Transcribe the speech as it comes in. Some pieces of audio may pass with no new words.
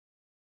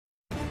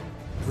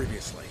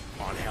Previously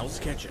on Hell's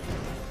Kitchen.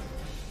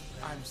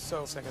 I'm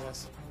so sick of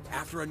this.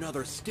 After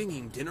another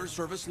stinging dinner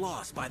service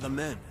loss by the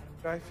men,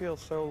 I feel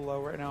so low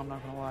right now, I'm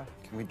not gonna lie.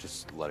 Can we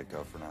just let it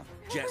go for now?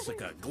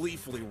 Jessica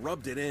gleefully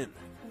rubbed it in.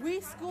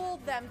 We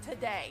schooled them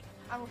today.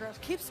 I'm girls,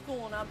 keep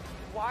schooling them.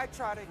 Why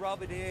try to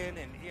rub it in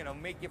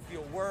and, make you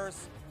feel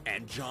worse?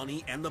 And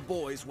Johnny and the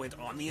boys went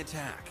on the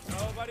attack.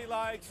 Nobody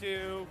likes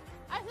you.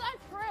 That's not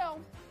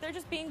true. They're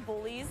just being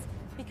bullies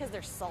because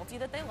they're salty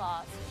that they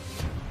lost.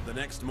 The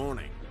next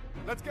morning,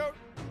 Let's go.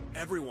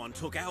 everyone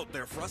took out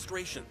their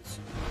frustrations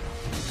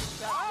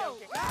Oh,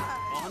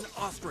 God. on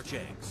ostrich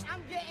eggs.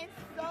 I'm getting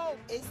so...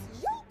 It's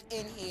yolk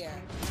in here.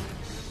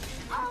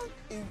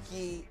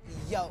 Ookie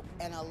yolk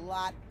and a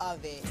lot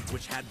of it.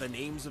 Which had the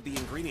names of the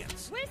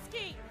ingredients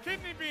Whiskey,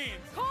 Kidney beans.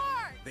 corn.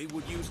 they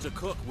would use to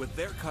cook with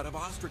their cut of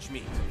ostrich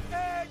meat.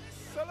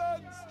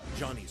 Excellent.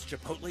 Johnny's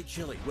chipotle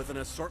chili with an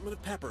assortment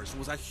of peppers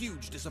was a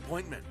huge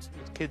disappointment.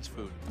 It's kids'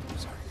 food.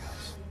 Sorry,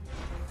 guys.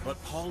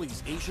 But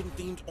Polly's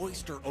Asian-themed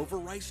oyster over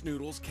rice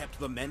noodles kept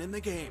the men in the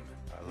game.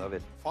 I love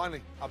it.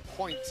 Finally, a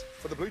point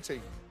for the blue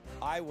team.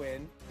 I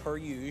win, per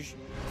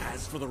usual.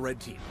 As for the red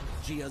team,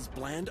 Gia's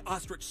bland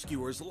ostrich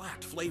skewers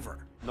lacked flavor.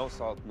 No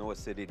salt, no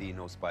acidity,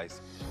 no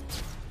spice.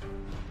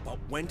 But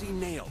Wendy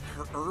nailed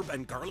her herb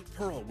and garlic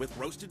pearl with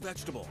roasted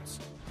vegetables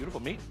Beautiful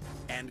meat.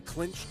 and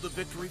clinched the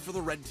victory for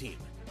the red team.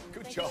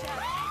 Good job.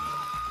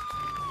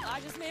 I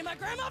just made my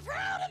grandma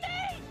proud of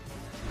me!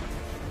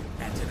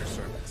 At dinner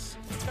service,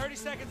 30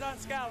 seconds on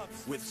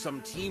scallops. with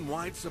some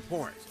team-wide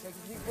support, Take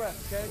a deep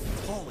breath, okay?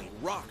 Polly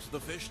rocked the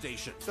fish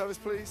station Service,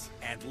 please.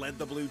 and led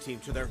the blue team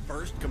to their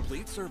first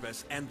complete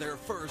service and their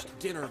first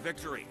dinner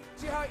victory.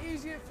 See how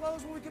easy it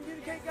flows when we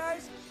communicate,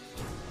 guys?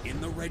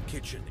 In the red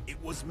kitchen,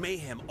 it was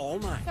mayhem all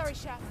night. Sorry,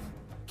 chef.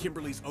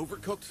 Kimberly's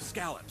overcooked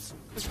scallops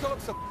The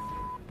scallops are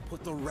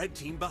put the red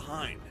team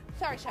behind.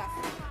 Sorry, chef.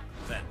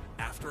 Then,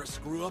 after a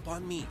screw-up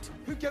on meat,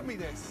 Who gave me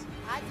this?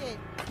 I did.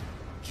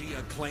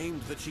 Gia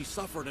claimed that she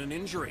suffered an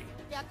injury.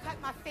 Yeah,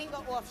 cut my finger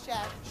off,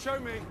 chef.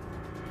 Show me.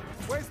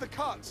 Where's the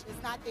cut?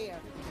 It's not there.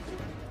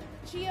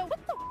 Gia, what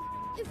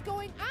the is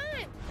going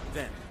on?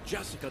 Then,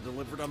 Jessica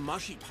delivered a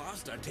mushy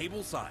pasta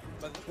tableside,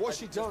 What's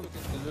she done?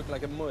 It looked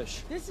like a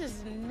mush. This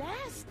is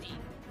nasty.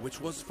 which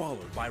was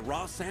followed by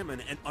raw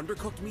salmon and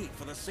undercooked meat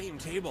for the same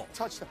table.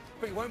 Touch that,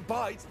 but it won't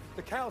bite.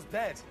 The cow's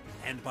dead.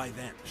 And by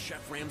then,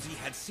 Chef Ramsay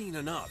had seen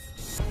enough.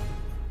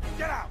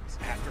 Get out!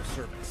 After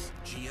service,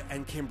 Gia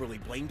and Kimberly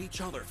blamed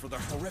each other for their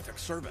horrific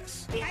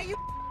service. Are you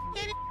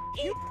kidding?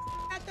 You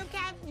at the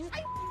cat?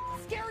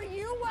 I'm scared of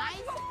you.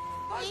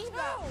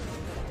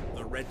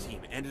 The red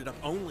team ended up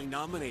only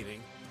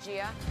nominating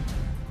Gia,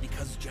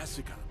 because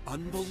Jessica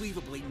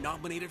unbelievably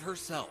nominated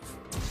herself.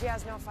 she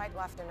has no fight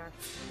left in her.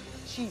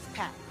 She's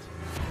packed.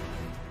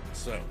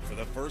 So, for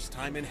the first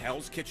time in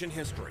Hell's Kitchen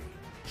history,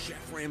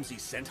 Chef Ramsay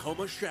sent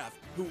home a chef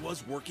who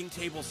was working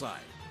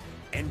tableside,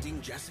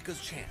 ending Jessica's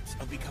chance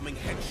of becoming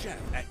head chef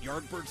at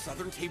Yardbird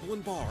Southern Table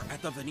and Bar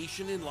at the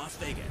Venetian in Las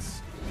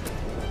Vegas.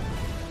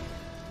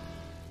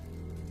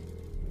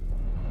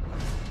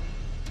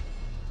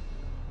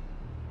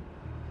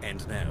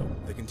 And now,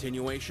 the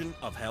continuation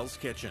of Hell's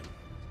Kitchen.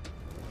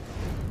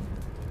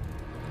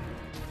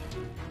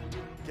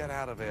 Get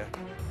out of here.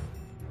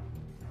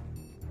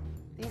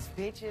 These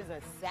bitches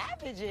are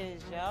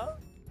savages, yo.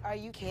 Are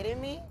you kidding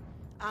me?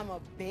 I'm a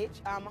bitch.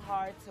 I'm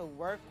hard to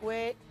work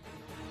with.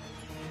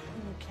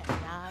 You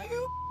cannot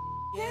kidding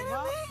get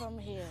up me? from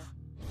here.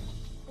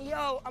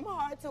 Yo, I'm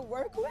hard to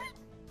work with?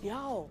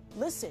 Yo,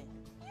 listen.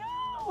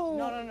 Yo!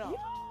 No.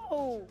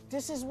 Yo!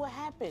 This is what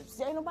happens.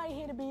 There ain't nobody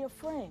here to be your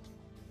friend.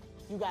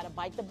 You gotta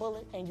bite the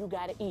bullet and you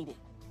gotta eat it.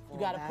 You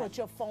gotta back. put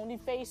your phony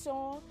face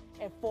on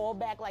and fall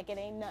back like it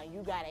ain't nothing.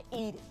 You gotta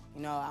eat it.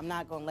 You know, I'm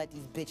not gonna let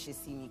these bitches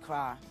see me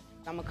cry.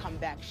 I'm gonna come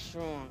back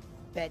strong.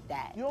 Bet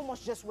that. You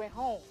almost just went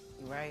home.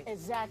 You right?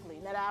 Exactly.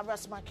 Now I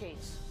rest my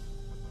case.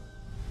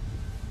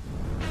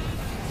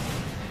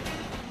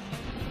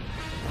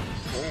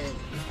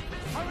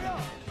 Hurry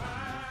up!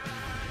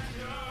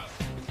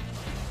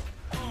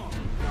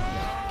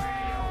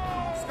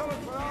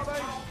 Scallops, where are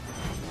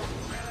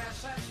they?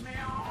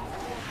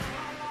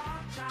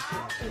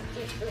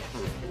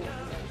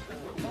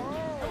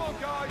 Come on,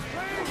 guys,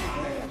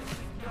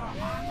 please!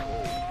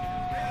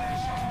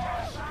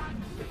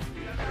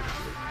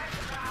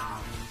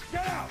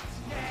 Get out!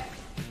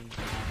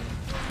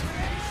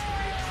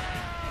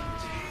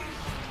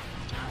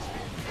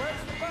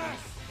 Where's the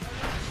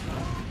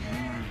best?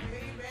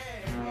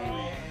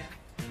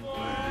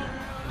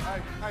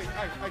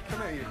 Hey,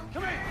 come here, you.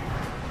 Come here!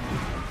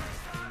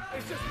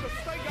 It's just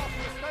mistake after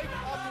mistake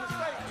after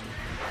mistake.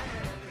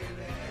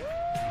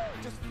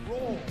 Just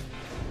raw.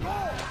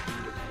 Raw!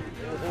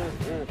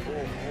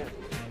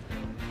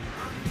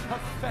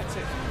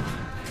 Pathetic.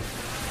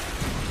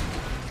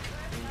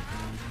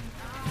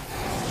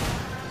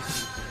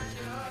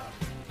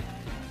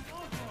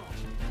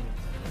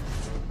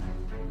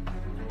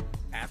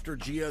 After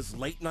Gia's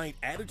late-night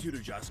attitude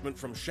adjustment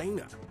from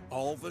Shayna,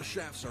 all the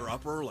chefs are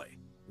up early,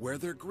 where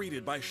they're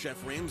greeted by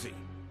Chef Ramsay.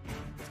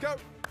 Let's go.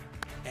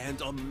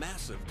 and a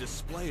massive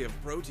display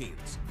of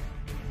proteins.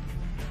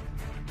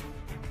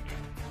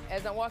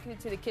 As I'm walking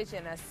into the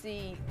kitchen, I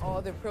see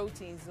all the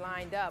proteins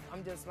lined up.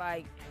 I'm just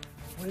like,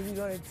 what are we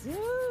gonna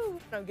do?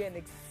 I'm getting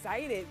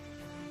excited.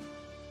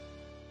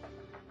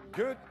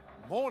 Good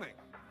morning.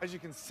 As you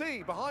can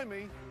see behind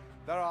me,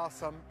 there are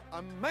some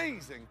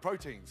amazing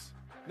proteins.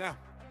 Now,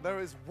 there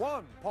is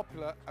one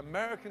popular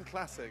American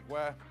classic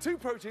where two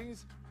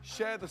proteins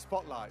share the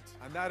spotlight,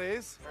 and that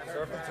is...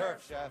 Surf and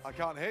turf, chef. I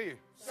can't hear you.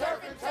 Surf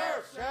and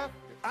turf, chef.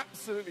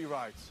 Absolutely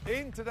right.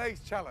 In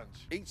today's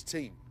challenge, each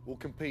team will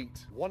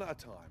compete one at a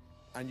time,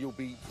 and you'll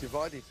be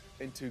divided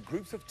into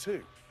groups of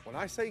two. When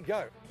I say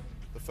go,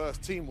 the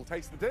first team will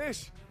taste the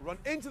dish, run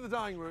into the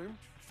dining room,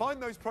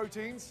 find those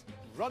proteins,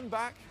 run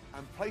back,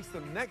 and place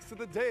them next to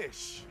the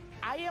dish.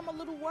 I am a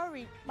little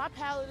worried. My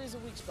palate is a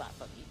weak spot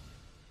for me.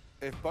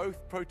 If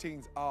both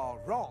proteins are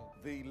wrong,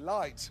 the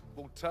light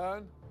will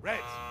turn red.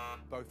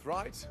 Both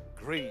right,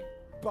 green.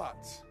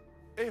 But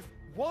if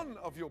one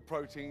of your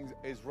proteins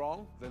is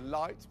wrong, the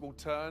light will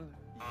turn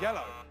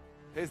yellow.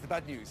 Here's the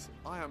bad news.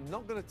 I am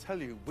not going to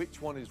tell you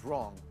which one is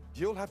wrong.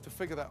 You'll have to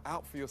figure that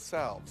out for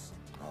yourselves.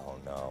 Oh,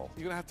 no.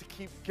 You're going to have to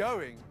keep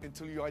going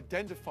until you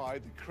identify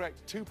the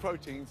correct two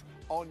proteins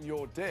on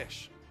your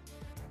dish.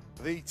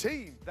 The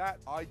team that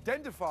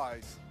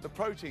identifies the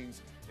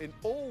proteins in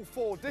all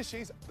four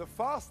dishes the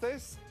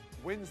fastest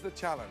wins the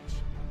challenge.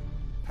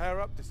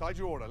 Pair up, decide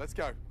your order. Let's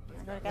go.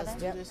 Let's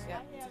do this.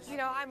 You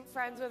know, I'm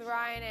friends with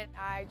Ryan, and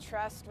I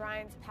trust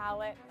Ryan's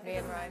palate. Me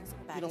and Ryan's.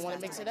 You don't want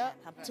to mix it up?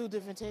 Two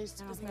different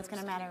tastes? I don't think it's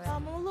going to matter.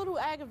 I'm a little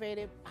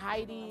aggravated.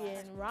 Heidi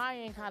and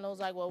Ryan kind of was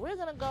like, well, we're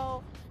going to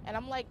go. And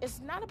I'm like,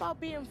 it's not about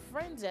being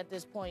friends at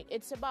this point.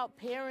 It's about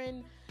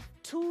pairing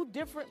two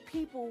different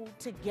people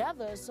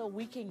together so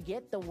we can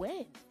get the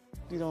win.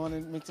 You don't want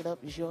to mix it up,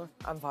 you sure?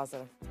 I'm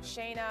positive.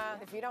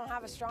 Shayna, if you don't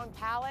have a strong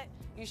palate,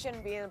 you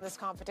shouldn't be in this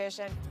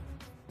competition.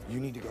 You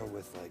need to go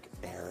with, like,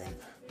 Aaron.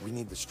 We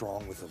need the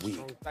strong with the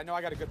weak. I know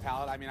I got a good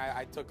palate. I mean,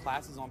 I took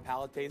classes on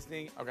palate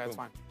tasting. Okay, that's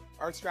fine.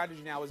 Our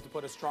strategy now is to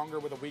put a stronger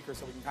with a weaker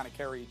so we can kind of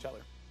carry each other.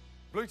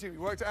 Blue team,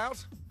 you worked it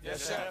out?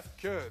 Yes, chef.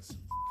 Good.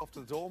 Off to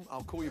the dorm.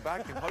 I'll call you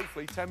back in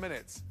hopefully 10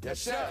 minutes.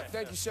 Yes, chef.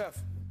 Thank you,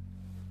 chef.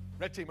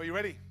 Red team, are you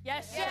ready?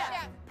 Yes,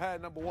 chef. Pair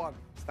number one,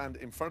 stand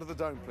in front of the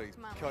dome, please.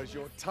 Because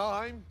your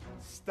time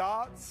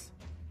starts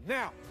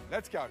now.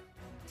 Let's go.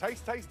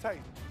 Taste, taste, taste.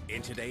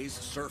 In today's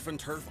Surf and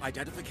Turf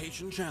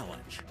Identification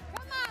Challenge,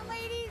 Come on,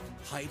 ladies.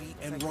 Heidi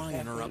and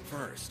Ryan are up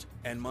first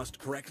and must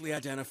correctly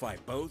identify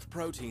both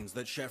proteins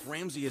that Chef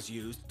Ramsay has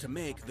used to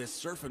make this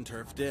surf and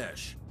turf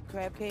dish.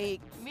 Crab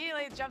cake.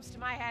 Immediately jumps to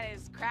my head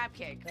is crab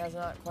cake. That's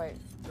not quite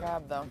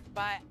crab, though.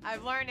 But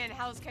I've learned in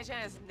Hell's Kitchen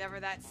it's never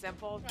that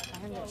simple.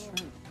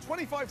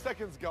 25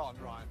 seconds gone,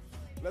 Ryan.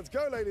 Let's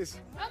go, ladies.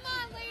 Come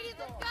on, ladies,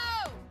 let's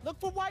go. Look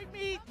for white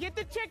meat. Get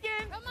the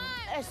chicken. Come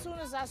on. As soon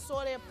as I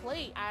saw their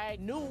plate, I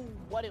knew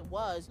what it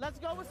was. Let's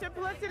go with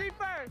simplicity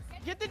first.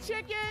 Get the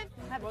chicken.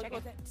 Have a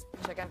chicken.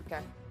 Chicken,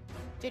 okay.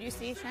 Did you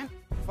see shrimp?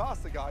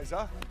 Faster, guys,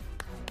 huh?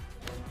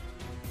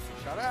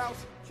 Shout out.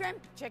 Shrimp.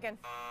 Chicken.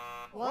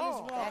 One is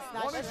wrong. That's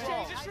not One is shrimp.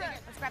 wrong.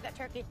 Let's grab that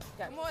turkey.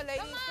 Come on,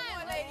 ladies. Come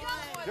on, ladies.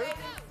 Come on, Good. ladies.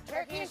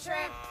 Turkey and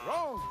shrimp.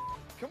 Wrong.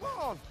 Come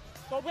on.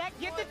 Go back.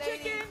 Get the Come on,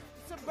 ladies. chicken.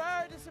 It's a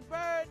bird. It's a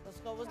bird. Let's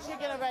go with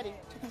chicken already.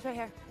 Chicken's right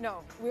here.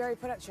 No, we already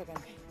put out chicken.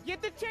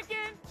 Get the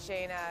chicken.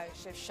 Shayna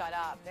should shut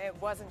up. It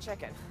wasn't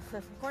chicken.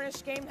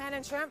 Cornish game hen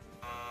and shrimp.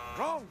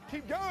 Wrong.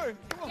 Keep going.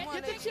 Come on.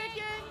 Get the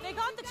chicken. They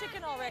got the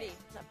chicken already.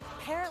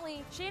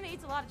 Apparently, Shayna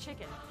eats a lot of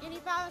chicken. Guinea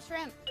fowl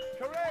shrimp.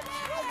 Correct.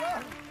 Well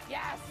done.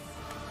 Yes.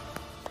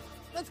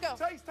 Let's go.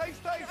 Taste,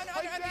 taste, taste.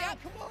 No, Taste down. yeah.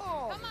 Come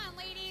on. Come on,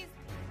 ladies.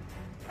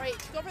 All right,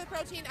 go for the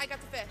protein. I got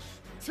the fish.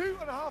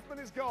 2.5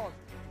 minutes gone.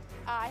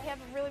 I have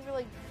a really,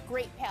 really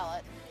great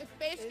palate. It's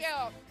fish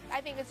scale.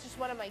 I think it's just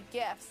one of my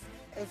gifts.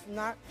 It's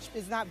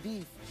not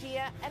beef.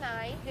 Gia and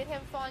I did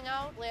him falling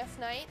out last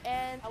night,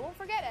 and I won't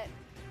forget it.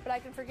 But I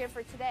can forgive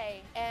for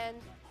today, and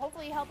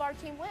hopefully help our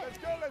team win. Let's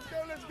go, let's go,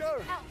 let's go.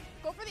 Elk.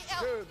 Go for the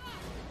elk. Good.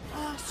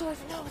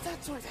 Swordsman. No, it's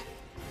not swordsman.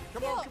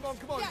 Come on, come on,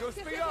 come on. Yes, Go yes,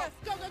 speed yes, up.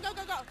 yes.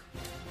 Go.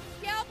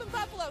 Scallop and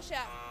buffalo,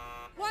 chef.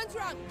 One's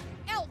wrong.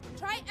 Elk.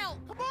 Try elk.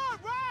 Come on,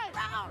 right.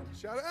 Round.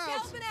 Shout it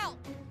out. Scallop and elk.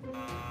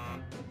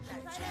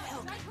 Try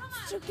elk.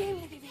 It's your game,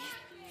 baby.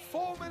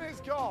 4 minutes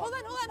gone. Hold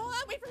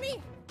on. Wait for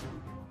me.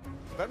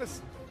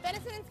 Venison.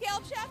 Venison and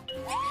scallop, chef.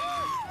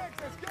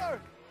 Next, let's go.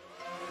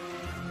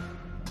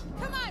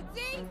 Come on,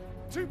 see?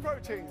 2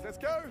 proteins. Let's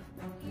go.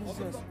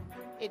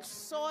 It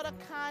sort of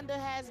kind of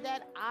has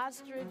that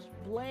ostrich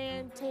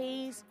bland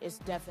taste. It's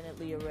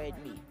definitely a red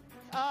meat.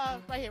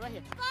 Right here. 5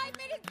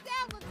 minutes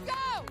down. Let's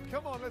go.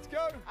 Come on, let's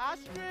go.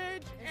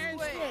 Ostrich and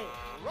Wait. squid.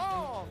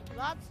 Wrong.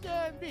 Lobster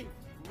and beef.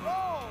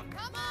 Wrong.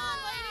 Come on,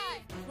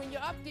 ladies. When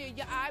you're up there,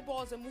 your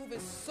eyeballs are moving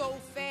so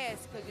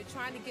fast because you're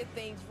trying to get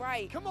things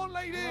right. Come on,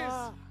 ladies.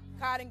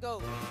 Cod and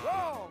goat.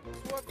 Wrong.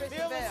 Swordfish and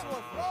Bill and veal.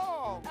 sword.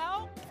 Wrong.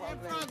 Elk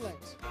and frog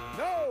legs.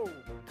 No.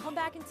 Come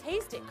back in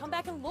taste it. Come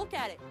back and look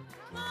at it.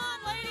 Come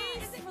on,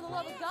 ladies! For the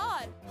love of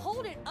God,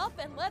 hold it up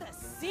and let us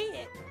see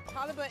it.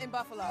 Halibut and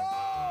buffalo.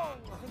 Oh,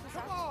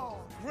 come on.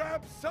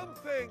 Grab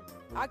something.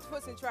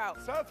 Octopus and trout.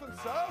 Surf and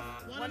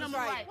surf. One is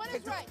right. What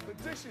is right?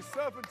 The dish is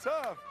surf and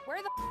turf.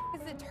 Where the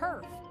is the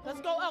turf?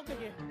 Let's go elk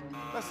again.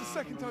 That's the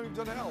second time you've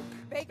done elk.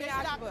 Bacon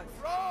octopus.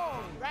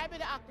 Wrong.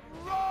 Rabbit octopus.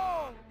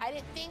 Wrong. I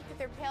didn't think that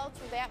their pellets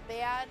were that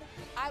bad.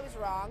 I was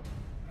wrong.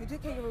 We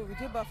did kangaroo, we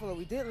did buffalo,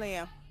 we did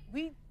lamb.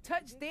 We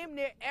touched damn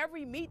near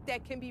every meat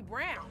that can be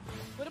brown.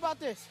 What about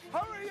this?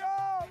 Hurry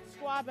up.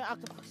 Squab and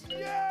octopus.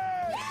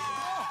 Yes.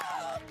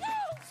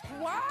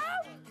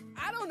 Squab?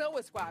 I don't know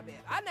what squab is.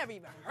 I never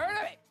even heard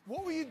of it.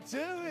 What were you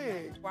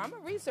doing? Well, I'm a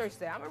research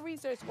there. I'm a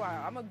research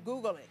squab. I'm gonna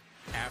Google it.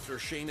 After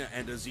Shayna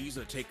and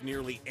Aziza take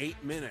nearly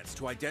 8 minutes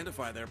to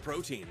identify their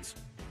proteins,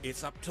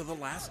 it's up to the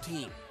last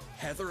team,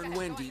 Heather and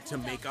Wendy, to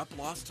make up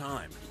lost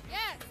time.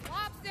 Yes,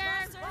 lobster.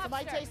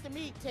 Somebody taste the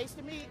meat. Taste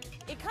the meat.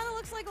 It kind of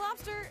looks like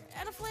lobster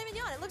and a filet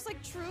mignon. It looks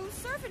like true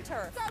surf and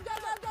turf. Go, go,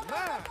 go, go, go,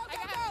 Man. go, go,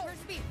 go, go. Where's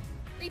the beef?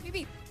 Beef, beef,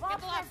 beef. Get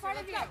the lobster.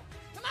 Let's go.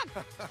 Come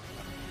on.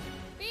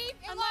 Beef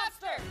and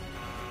lobster.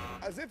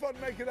 As if I'd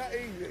make it that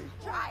easy.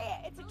 Try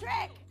it. It's a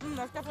trick.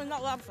 That's definitely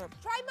not lobster.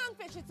 Try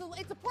monkfish.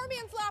 It's a poor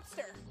man's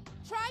lobster.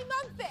 Try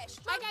monkfish.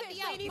 I got the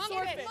elk.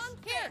 Monkfish.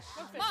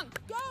 Monkfish. Monk.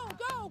 Go,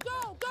 go,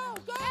 go, go,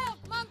 go. Elk,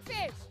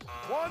 monkfish.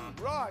 One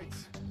right.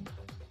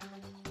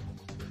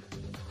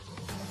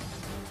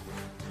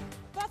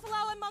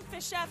 Buffalo and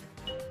monkfish, chef.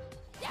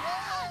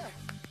 Yeah.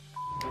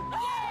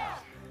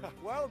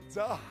 Well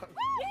done.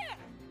 Yeah.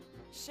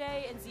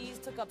 Shay and Z's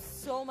took up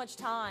so much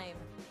time,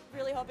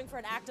 really hoping for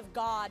an act of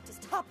God to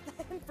stop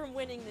them from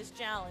winning this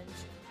challenge.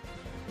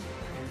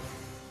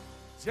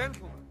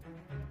 Gentlemen,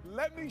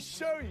 let me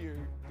show you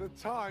the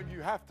time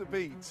you have to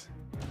beat.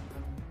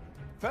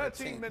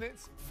 13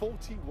 minutes,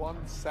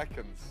 41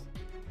 seconds.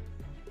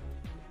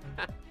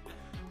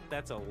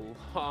 That's a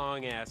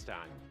long-ass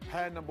time.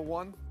 Pair number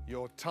one,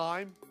 your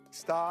time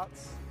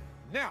starts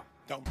now.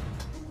 Don't.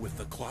 With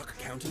the clock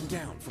counting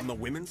down from the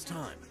women's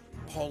time,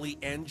 Paulie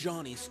and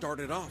Johnny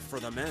started off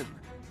for the men.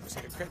 Looks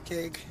like a crab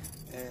cake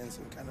and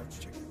some kind of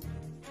chicken.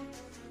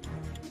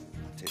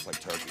 Tastes like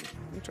turkey.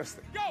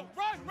 Interesting. Go,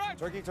 run, run.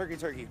 Turkey, turkey,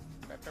 turkey.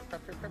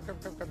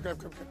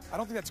 I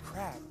don't think that's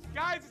crab.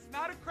 Guys, it's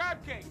not a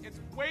crab cake. It's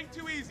way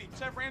too easy.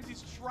 Chef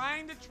Ramsay's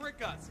trying to trick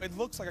us. It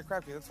looks like a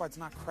crab cake. That's why it's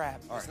not crab.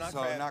 All right,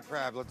 so not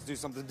crab. Let's do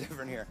something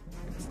different here.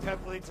 It's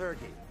definitely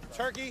turkey.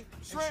 Turkey,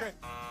 shrimp.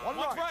 One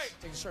right.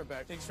 Take the shrimp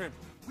back. Take the shrimp.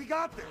 We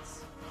got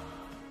this.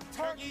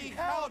 Turkey,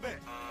 halibut.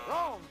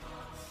 Wrong.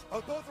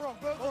 Oh, both wrong,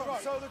 both wrong.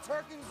 So the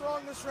turkey's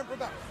wrong, the shrimp are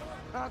back.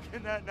 How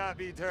can that not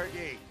be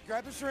turkey?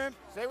 Grab the shrimp.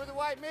 Stay with the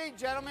white meat,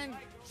 gentlemen.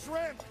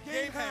 Shrimp,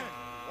 game hen.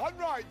 One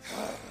right.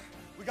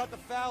 We got the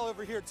fowl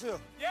over here, too.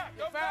 Yeah,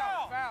 go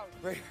foul.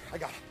 Right, I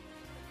got it.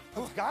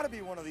 Oh, it's got to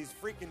be one of these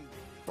freaking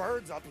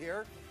birds up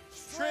here.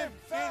 Shrimp,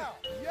 fowl.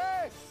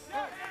 Yes.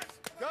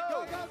 Go,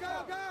 go, go,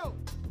 go, go.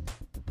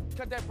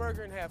 Cut that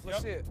burger in half.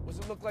 Let's see it. What's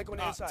it look like on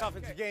the inside? Tough,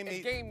 it's game meat.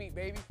 It's game meat,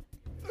 baby.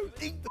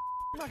 Eat the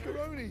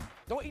macaroni.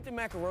 Don't eat the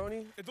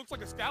macaroni. It looks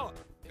like a scallop.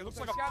 It looks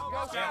like a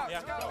scallop. Go,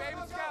 Yeah. Go, baby,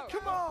 scallop.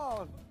 Come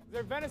on.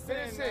 They're venison.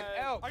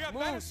 Elk. I got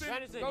venison.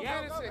 Go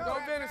venison. Go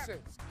venison.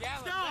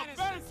 Scallop,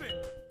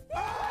 venison.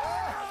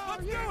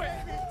 Let's do it.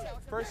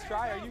 First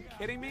try, are you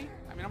kidding me?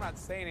 I mean, I'm not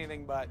saying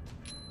anything, but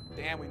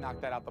damn, we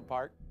knocked that out the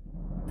park.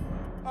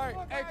 All right,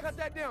 hey, cut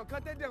that down.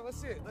 Cut that down. Let's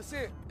see it. Let's see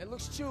it. It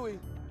looks chewy.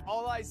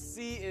 All I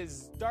see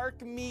is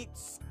dark meat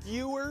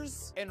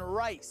skewers and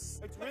rice.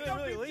 It's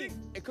really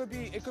lean. It could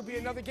be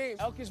another game.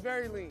 Elk is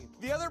very lean.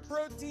 The other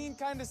protein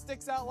kind of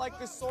sticks out like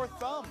a sore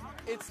thumb.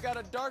 It's got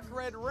a dark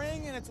red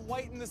ring and it's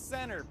white in the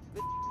center.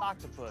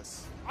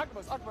 Octopus.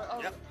 Octopus.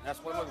 Yep, that's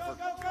what I'm looking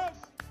for. Go.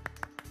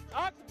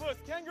 Octopus,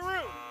 kangaroo.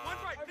 One's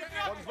right. Keep the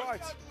octopus. One's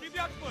right. Keep the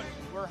octopus.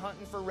 We're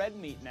hunting for red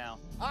meat now.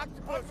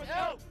 Octopus.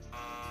 Elk.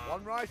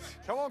 One right.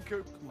 Come on,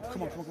 Coop.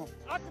 Come on.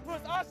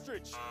 Octopus,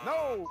 ostrich.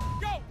 No.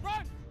 Go,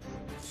 run.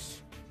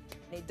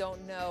 They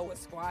don't know what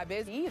squab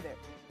is either.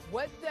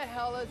 What the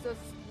hell is a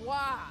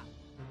squab?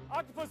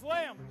 Octopus,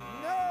 lamb.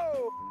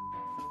 No.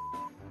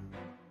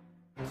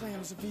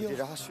 Clams, veal.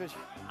 Did ostrich?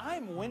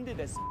 I'm winded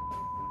as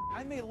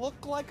I may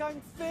look like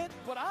I'm fit,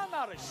 but I'm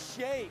out of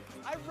shape.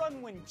 I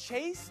run when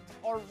chased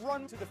or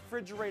run to the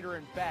refrigerator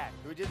and back.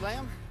 Who did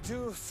lamb?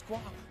 Do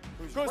squab.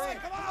 Go say,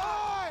 come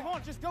on! Come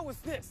on, just go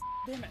with this.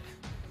 Damn it.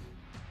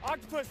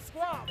 Octopus,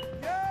 squab.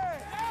 Yeah.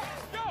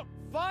 Go.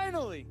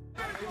 Finally.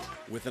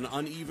 With an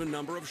uneven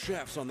number of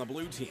chefs on the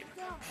blue team,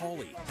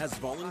 Paulie has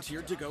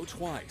volunteered to go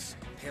twice,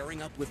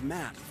 pairing up with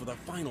Matt for the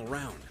final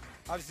round.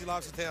 Obviously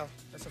lobster tail.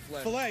 That's a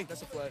fillet. Filet.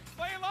 That's a fillet.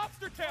 Fillet and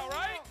lobster tail,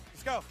 right?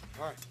 Let's go.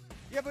 All right.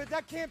 Yeah, but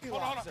that can't be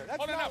lobster.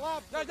 That's not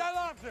lobster. That's not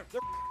lobster.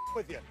 They're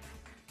with you.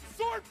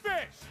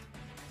 Swordfish.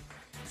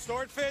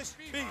 Swordfish,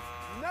 beef.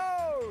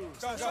 No.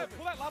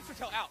 Pull that lobster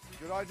tail out.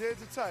 Good idea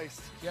to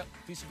taste. Yep,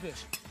 piece of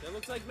fish. That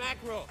looks like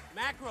mackerel.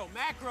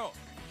 Mackerel.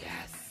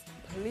 Yes.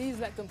 Please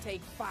let them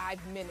take 5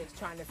 minutes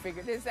trying to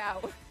figure this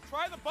out.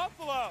 Try the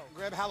buffalo.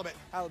 Grab halibut.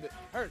 Halibut.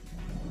 Hurt.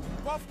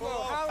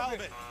 Buffalo,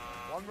 halibut.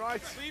 One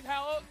right. Leave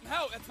halibut.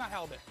 No, that's not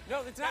halibut.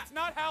 No, that's not. That's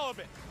not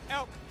halibut.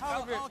 Elk.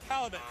 Halibut. Elk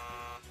halibut.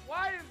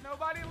 Why is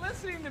nobody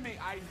listening to me?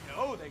 I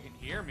know they can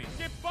hear me.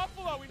 Get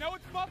buffalo. We know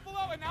it's buffalo,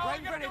 and now all I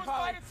gotta do is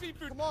find a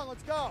seafood. Come on,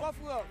 let's go.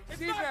 Buffalo.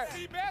 It's not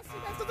sea bass. Sea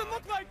bass doesn't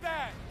look like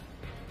that.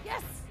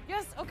 Yes,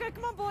 yes. Okay,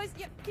 come on, boys.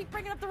 You keep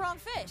bringing up the wrong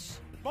fish.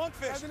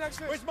 Monkfish. The next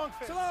fish. Where's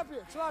monkfish?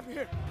 Tilapia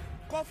here.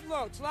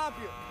 Buffalo,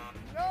 tilapia.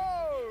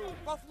 No.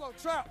 Buffalo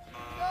trout.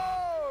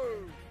 No.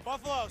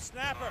 Buffalo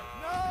snapper.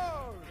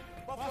 No.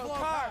 Buffalo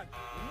cod.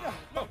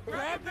 No.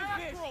 Grab the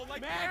fish.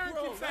 Like mackerel,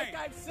 Aaron can say. like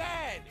I've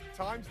said.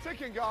 Time's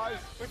ticking, guys.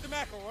 Where's the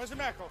mackerel? Where's the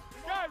mackerel?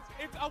 Guys,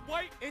 it's a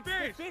white It's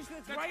fish. the fish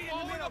that's That's right in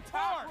falling the middle.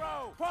 apart. Top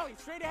row. Paulie,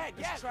 straight ahead.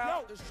 There's Yes.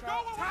 trout. No. There's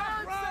trout. Go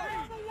Top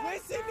row.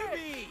 Listen to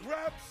me.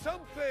 Grab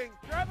something.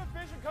 Grab a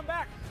fish and come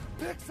back.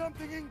 Pick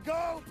something and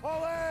go,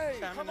 Paulie.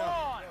 Come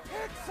on.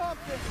 Pick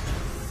something.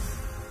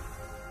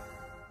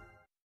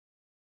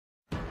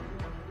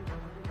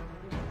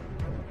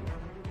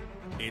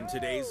 In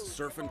today's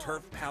Surf and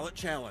Turf Palate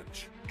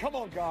Challenge, Come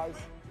on, guys.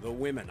 the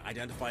women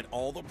identified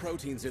all the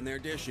proteins in their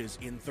dishes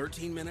in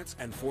 13 minutes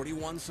and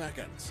 41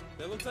 seconds.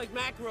 That looks like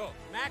mackerel.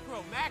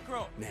 Mackerel.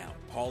 Mackerel. Now,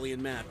 Paulie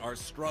and Matt are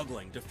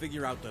struggling to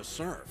figure out the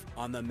surf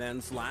on the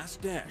men's last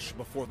dish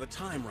before the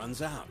time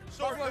runs out.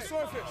 Swordfish.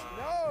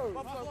 No.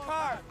 Buffalo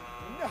cod.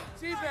 No.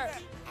 Sea bass.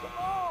 Come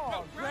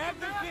on. Grab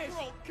the fish.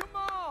 Come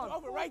on.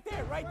 Over right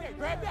there. Right there.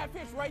 Grab that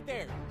fish right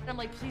there. And I'm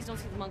like, please don't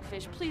see the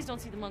monkfish. Please don't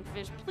see the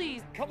monkfish.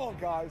 Please. Come on,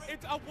 guys.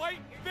 It's a white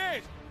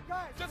fish.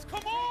 Guys. Just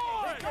come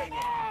on. Come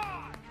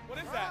on. What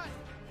is that?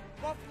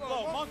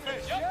 Buffalo.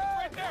 Monkfish. Yep, it's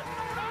right there.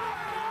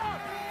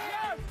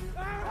 Yes.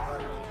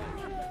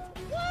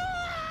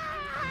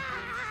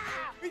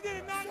 We did it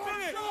in 9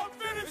 minutes. Go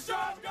finish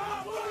up. Go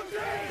Blue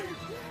Team.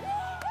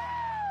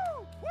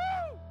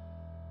 Woo!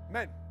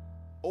 Men,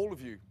 all of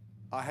you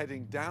are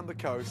heading down the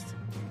coast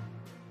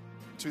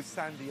to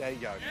San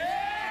Diego.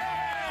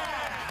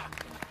 Yeah!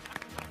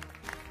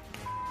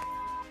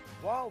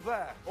 While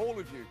there, all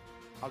of you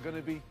are going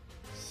to be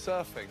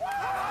surfing.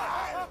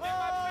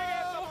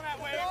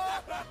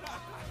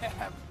 I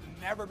have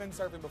never been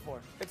surfing before.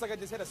 It's like I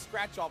just hit a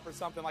scratch off or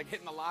something, like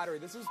hitting the lottery.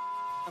 This is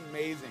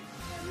amazing.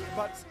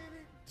 But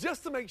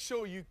just to make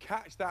sure you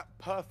catch that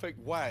perfect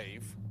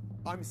wave,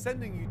 I'm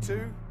sending you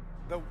to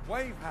the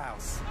Wave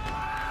House.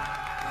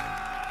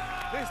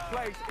 This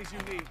place is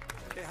unique.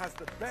 It has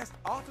the best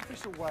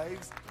artificial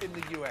waves in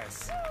the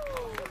US.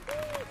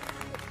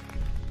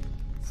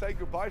 Say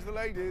goodbye to the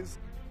ladies.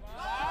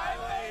 Bye,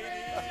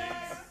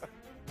 ladies.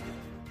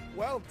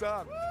 Well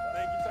done.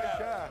 Thank you, Take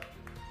care.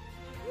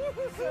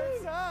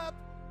 Surf's up.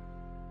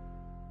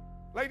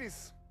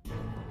 Ladies,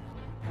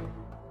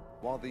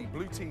 while the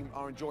blue team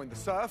are enjoying the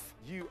surf,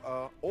 you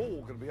are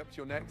all going to be up to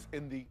your necks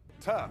in the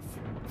turf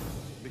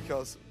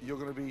because you're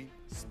going to be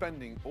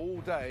spending all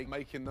day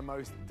making the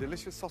most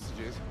delicious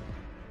sausages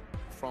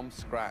from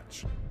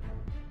scratch.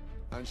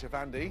 And Chef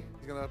Andy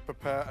is going to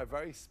prepare a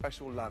very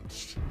special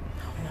lunch.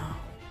 Oh, no.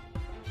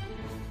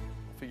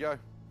 Off you go.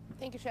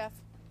 Thank you, Chef.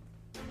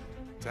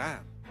 Damn.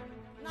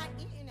 Not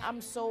eating it.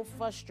 I'm so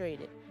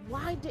frustrated.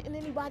 Why didn't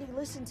anybody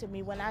listen to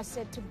me when I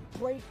said to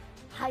break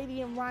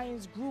Heidi and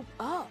Ryan's group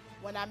up?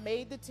 When I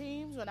made the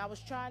teams, when I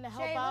was trying to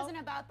help Shay, it out. wasn't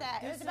about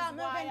that. It This was is about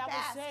why moving I was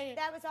fast. saying-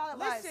 That was all it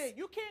was. Listen,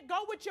 you can't go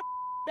with your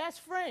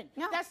best friend.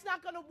 No. That's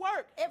not gonna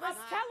work. It was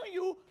I'm telling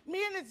you,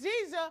 me and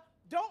Aziza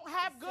don't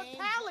have good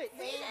palate.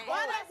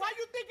 Why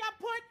you think I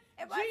put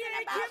It G wasn't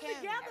and about Kim It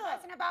together?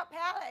 wasn't about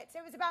pallets.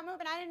 It was about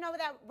moving. I didn't know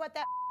what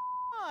that.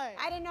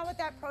 I didn't know what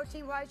that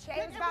protein was, Shay.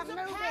 It was about a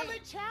moving.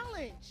 palate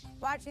challenge.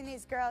 Watching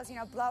these girls, you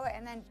know, blow it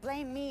and then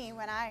blame me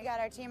when I got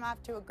our team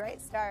off to a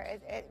great start,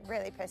 it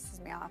really pisses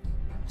me off.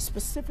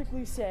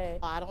 Specifically said,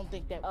 I don't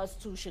think that us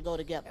two should go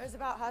together. It was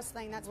about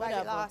hustling. That's why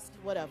Whatever. we lost.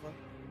 Whatever.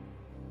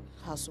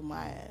 Hustle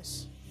my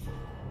ass.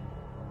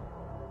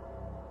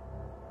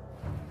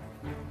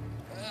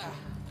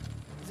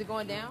 Is it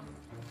going down?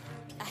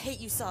 I hate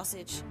you,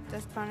 sausage.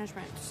 This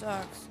punishment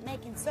sucks.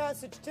 Making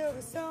sausage till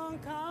the sun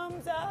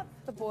comes up.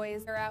 The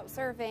boys are out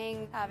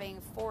surfing, having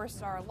a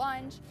 4-star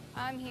lunch.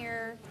 I'm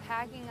here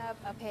hacking up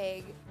a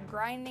pig,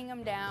 grinding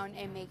them down,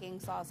 and making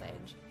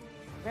sausage.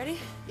 Ready?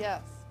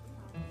 Yes.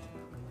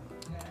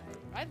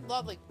 I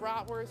love like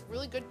bratwurst,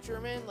 really good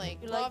German,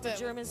 like You like love the it.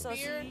 German Beer.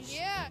 sausage?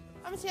 Yeah,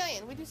 I'm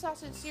Italian. We do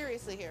sausage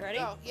seriously here. Ready?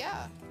 Oh,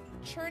 yeah.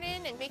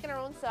 Churning and making our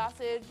own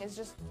sausage is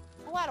just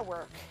a lot of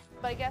work.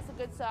 But I guess a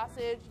good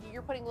sausage,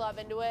 you're putting love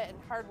into it, and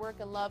hard work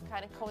and love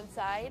kind of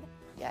coincide.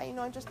 Yeah, you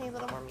know, I just need a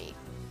little more meat.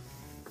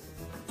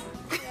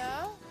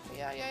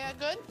 Yeah,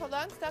 good. Hold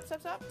on,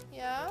 stop.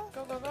 Yeah,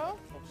 go.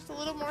 Just a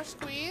little more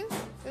squeeze. Is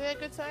that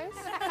good size?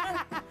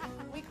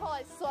 We call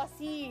it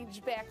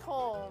sausage back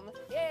home.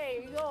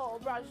 Hey, yo,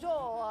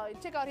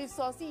 Brajo, check out his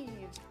sausage.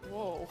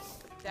 Whoa.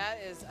 That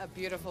is a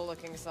beautiful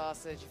looking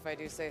sausage, if I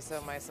do say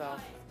so myself.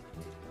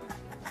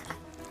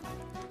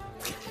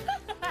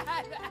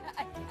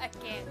 I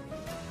can't.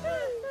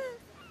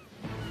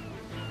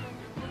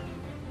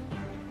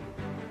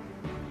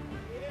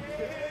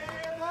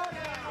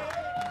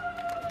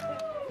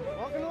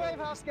 Welcome to Wave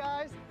House,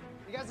 guys.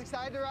 You guys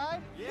excited to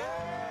ride? Yeah!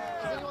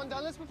 Has anyone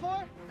done this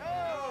before? No!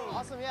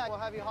 Awesome, yeah. We'll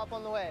have you hop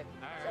on the way.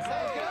 All right.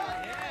 Sounds good?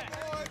 Yeah,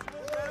 boys.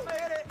 Let's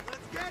get it.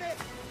 Let's get it.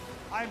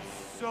 I'm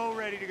so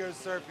ready to go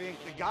surfing.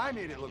 The guy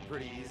made it look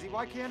pretty easy.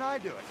 Why can't I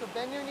do it? So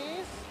bend your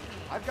knees.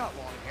 I've got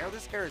long hair.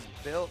 This hair is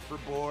built for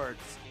boards.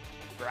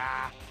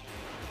 Brah.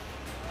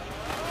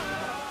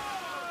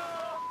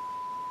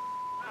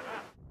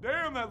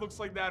 Damn, that looks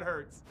like that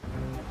hurts.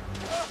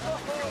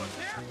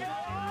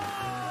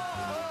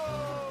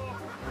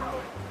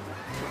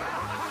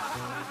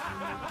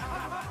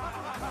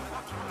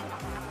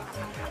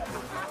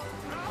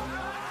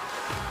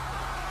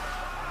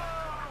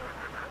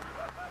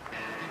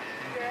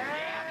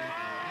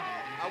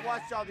 I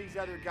watched all these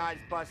other guys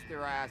bust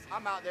their ass.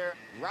 I'm out there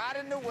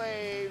riding the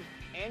wave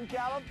in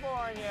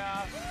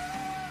California.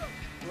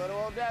 Little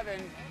old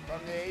Devin from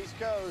the East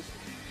Coast.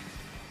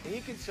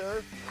 He can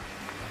surf.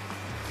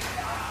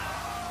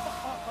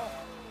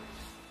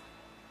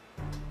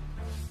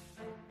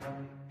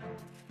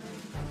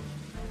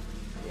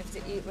 You have to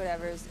eat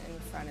whatever's in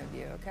front of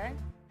you, okay?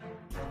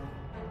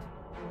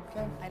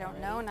 Okay. I don't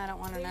know, and I don't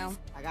want to know.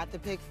 I got the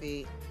pig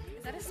feet.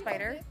 Is that a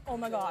spider? Oh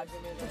my god,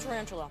 it's a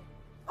tarantula.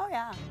 Oh,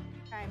 yeah.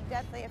 I'm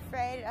deathly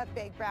afraid of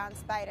big brown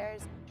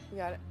spiders. You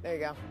got it. There you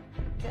go.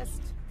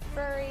 Just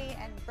furry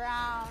and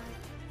brown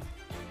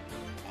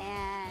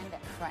and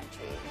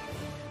crunchy.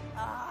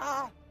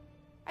 Ah!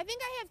 I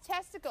think I have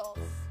testicles.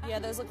 Yeah,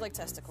 those look like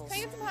testicles. Can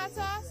I get some hot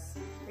sauce?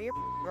 Are you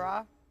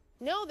raw?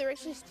 No, they're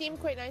actually steamed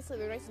quite nicely.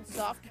 They're nice and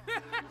soft.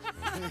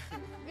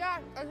 Yeah,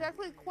 it's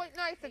actually quite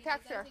nice, the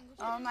texture.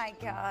 Oh, my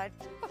God.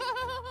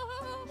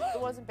 It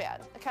wasn't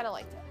bad. I kind of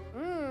liked it.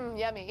 Mmm,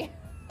 yummy.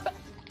 I got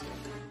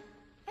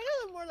a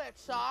little more of that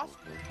sauce.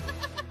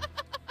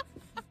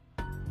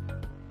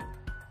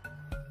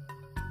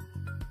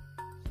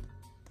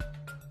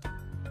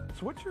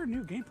 So what's your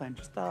new game plan?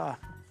 Just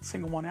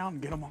single one out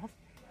and get them off?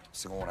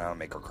 Single one out and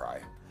make her cry.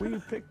 We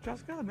picked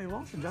Jessica and they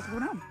lost and Jessica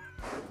went out.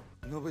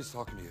 Nobody's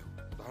talking to you.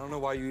 I don't know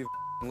why you even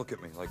look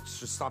at me. Like,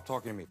 just stop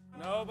talking to me.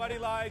 Nobody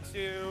likes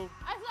you.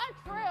 That's not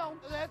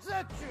true. That's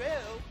not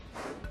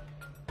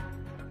true.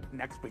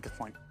 Next week is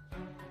fine.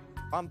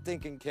 I'm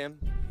thinking, Kim.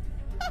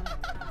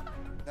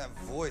 That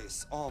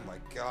voice, oh my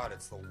God,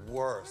 it's the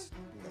worst.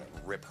 I'm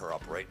gonna rip her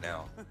up right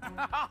now.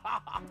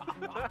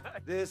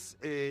 This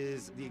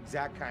is the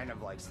exact kind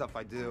of like stuff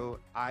I do.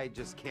 I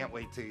just can't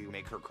wait to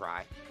make her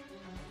cry.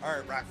 All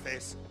right, rat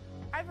face.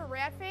 I have a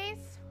rat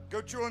face.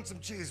 Go chew on some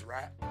cheese,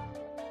 rat.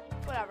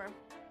 Whatever.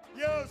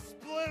 Yo,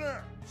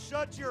 Splinter,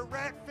 shut your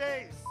rat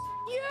face.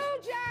 You,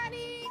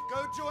 Johnny.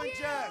 Go join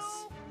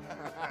Jess.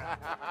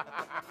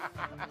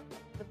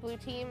 The blue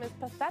team is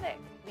pathetic.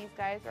 These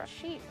guys are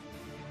sheep.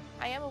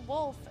 I am a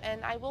wolf,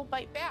 and I will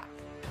bite back.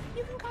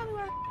 You can call me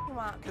whatever you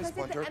want, because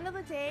at the end of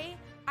the day,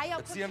 I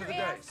It's the end of the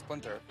day,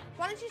 Splinter.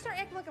 Why don't you start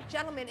acting like a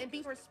gentleman and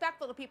be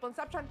respectful to people and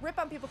stop trying to rip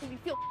on people because you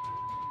feel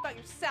about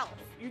yourself?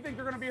 You think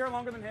you're gonna be here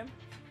longer than him?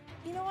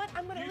 You know what?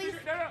 I'm gonna leave.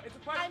 No, it's a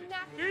question. I'm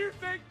not. Do you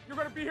think you're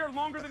gonna be here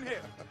longer than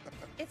him?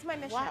 It's my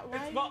mission.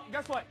 Well,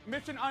 guess what?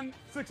 Mission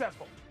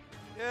unsuccessful.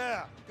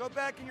 Yeah, go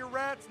back in your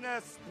rat's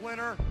nest,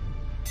 Splinter.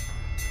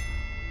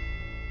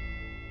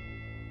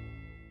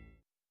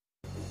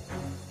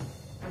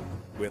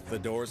 With the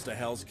doors to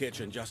Hell's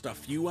Kitchen just a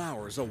few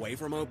hours away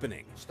from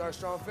opening, Start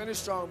strong, finish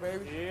strong,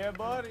 baby. Yeah,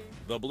 buddy.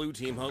 the blue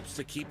team hopes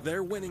to keep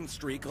their winning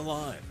streak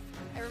alive,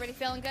 Everybody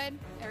feeling good?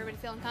 Everybody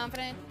feeling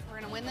confident? We're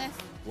gonna win this?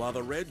 while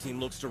the red team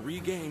looks to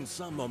regain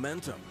some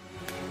momentum.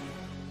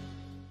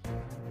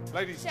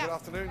 Ladies, Chef. good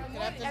afternoon.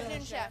 Good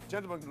afternoon, Chef.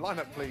 Gentlemen, line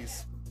up,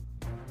 please.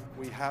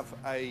 We have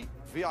a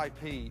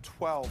VIP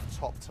 12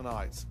 top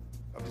tonight.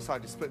 I've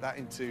decided to split that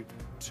into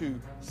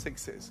 2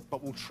 6s,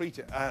 but we'll treat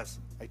it as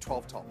a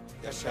 12 top.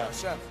 Yes,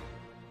 chef.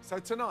 So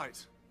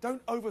tonight,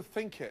 don't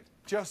overthink it.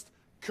 Just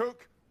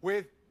cook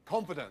with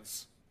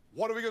confidence.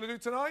 What are we going to do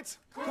tonight?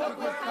 Cook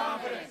with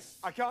confidence.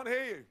 I can't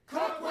hear you.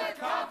 Cook with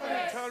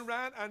confidence. Turn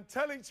around and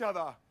tell each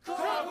other.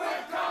 Cook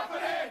with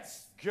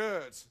confidence.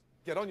 Good.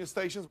 Get on your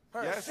stations.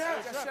 Yes?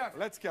 Yes, chef.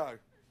 Let's go.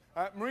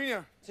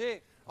 Marina,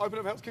 Sí. open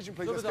up Hell's Kitchen,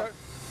 please. Let's go.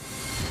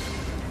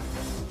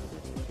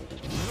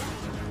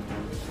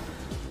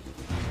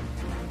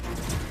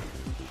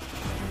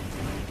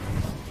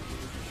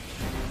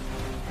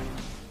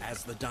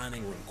 As the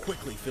dining room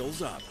quickly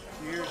fills up,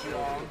 Here's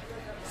y'all.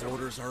 as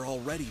orders are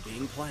already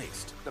being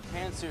placed, The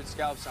pantsuit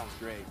scalp sounds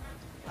great.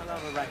 I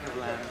love a record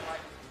lamb.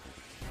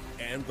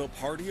 and the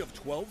party of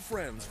 12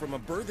 friends from a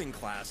birthing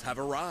class have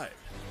arrived.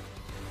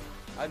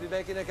 I'll be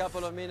back in a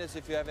couple of minutes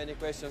if you have any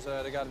questions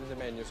regarding the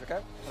menus, okay?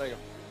 There you go.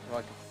 You're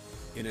welcome.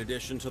 In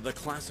addition to the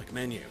classic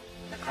menu,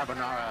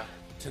 Carbonara.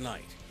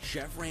 tonight,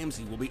 Chef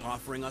Ramsay will be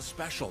offering a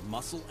special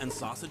mussel and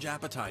sausage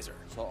appetizer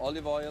So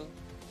olive oil,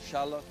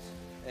 shallot,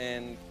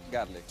 and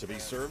garlic. to be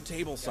served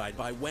tableside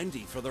by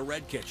Wendy for the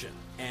red kitchen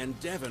and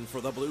Devin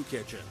for the blue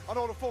kitchen. I'd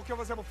order 4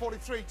 covers, level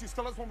 43, 2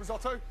 skillets, 1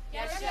 risotto.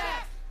 Yes,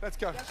 chef. Let's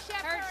go.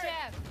 Heard,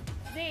 chef.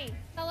 Z.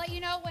 I'll let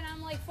you know when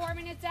I'm like 4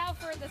 minutes out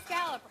for the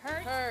scallop.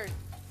 Heard? Heard.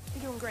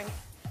 You're doing great.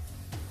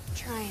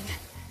 Trying.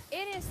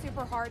 It is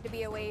super hard to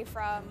be away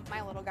from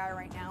my little guy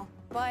right now.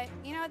 But,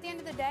 you know, at the end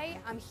of the day,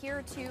 I'm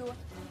here to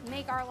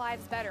make our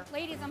lives better.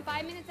 Ladies, I'm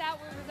 5 minutes out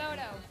with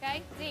risotto,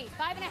 okay? Z,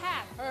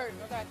 5.5. Heard,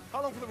 okay.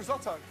 How long for the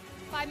risotto?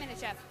 5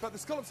 minutes, chef. But the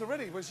scallops are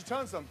ready when she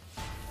turns them.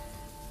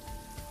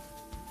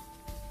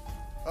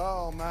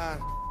 Oh, man.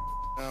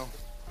 No.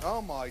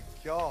 Oh, my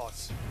God.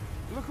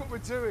 Look what we're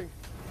doing.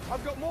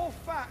 I've got more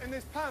fat in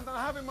this pan than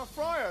I have in my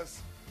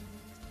fryers.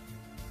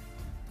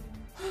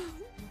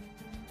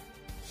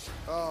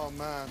 Oh,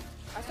 man.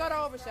 I start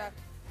over, chef.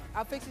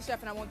 I'll fix it,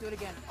 chef, and I won't do it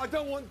again. I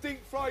don't want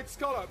deep-fried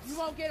scallops. You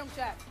won't get them,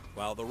 chef.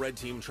 While the red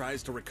team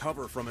tries to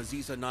recover from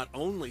Aziza not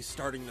only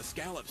starting the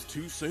scallops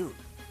too soon,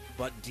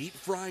 but deep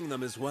frying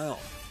them as well.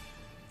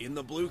 In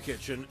the blue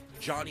kitchen,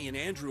 Johnny and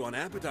Andrew on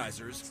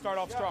appetizers. Start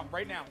off strong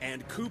right now.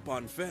 And Coop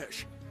on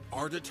fish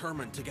are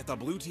determined to get the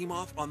blue team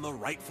off on the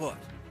right foot.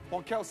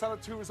 One kale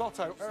salad, 2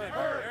 risotto.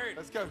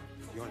 Let's go.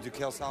 You want to do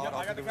kale salad? Yep,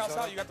 I got the kale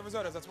salad, you got the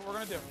risottos. That's what we're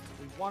going to do.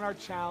 We won our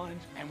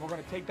challenge, and we're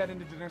going to take that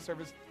into dinner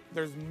service.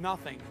 There's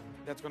nothing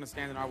that's going to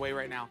stand in our way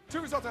right now.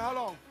 2 risotto, how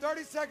long?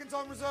 30 seconds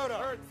on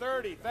risotto.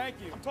 30, thank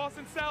you. I'm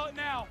tossing salad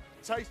now.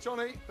 Taste,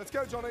 Johnny. Let's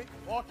go, Johnny.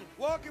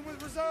 Walking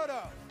with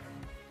risotto.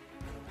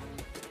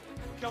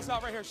 Kale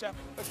salad right here, chef.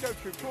 Let's go,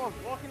 Coop. Come on.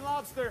 Walking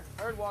lobster.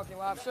 Heard walking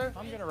lobster.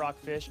 I'm gonna rock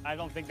fish. I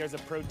don't think there's a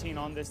protein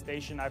on this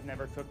station I've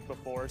never cooked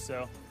before,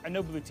 so I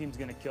know blue team's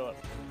gonna kill it.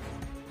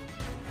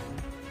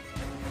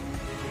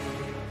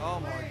 Oh,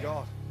 my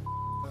God.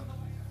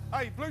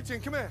 Hey, blue team,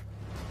 come here.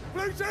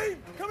 Blue team,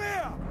 come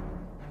here.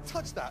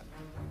 Touch that.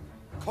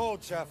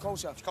 Cold, chef. Cold,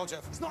 chef. Cold,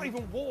 chef. It's not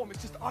even warm.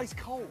 It's just ice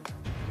cold.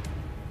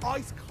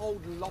 Ice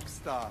cold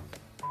lobster.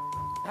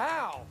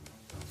 How?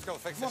 Let's go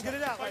fix Come on, this.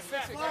 get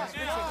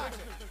it out.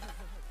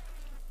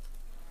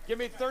 Give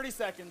me 30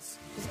 seconds.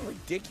 This is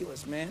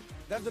ridiculous, man.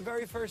 That's the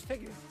very first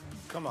ticket.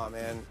 Come on,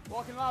 man.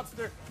 Walking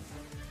lobster.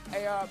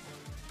 Hey,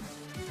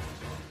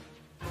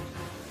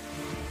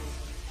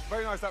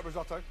 very nice, that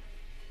risotto.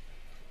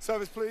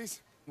 Service,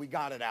 please. We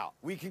got it out.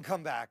 We can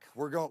come back.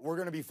 We're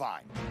going to be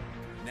fine.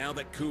 Now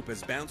that Coop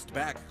has bounced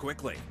back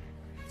quickly,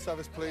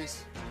 Service,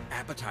 please.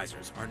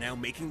 appetizers are now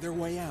making their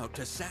way out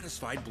to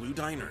satisfied blue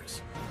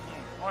diners.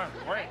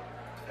 Great.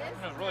 That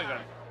was really good.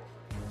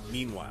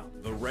 Meanwhile,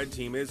 the red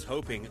team is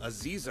hoping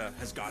Aziza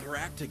has got her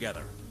act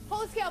together Pull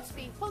the scalp,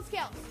 Speed. Pull the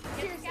scalp.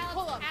 Seriously,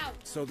 pull them out.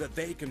 so that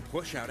they can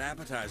push out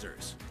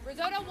appetizers.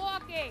 Risotto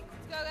walking.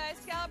 Let's go, guys.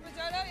 Scallop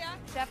risotto, yeah?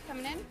 Chef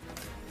coming in?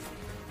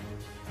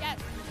 Yes.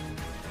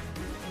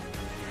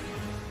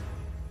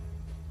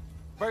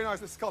 Very nice,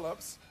 the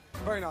scallops.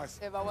 Very nice.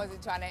 If I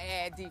wasn't trying to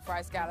add deep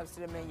fried scallops to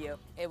the menu,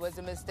 it was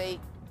a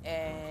mistake,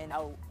 and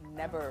I'll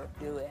never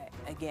do it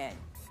again.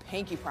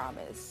 Pinky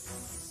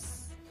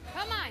promise.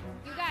 Come on,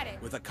 you got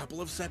it. With a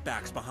couple of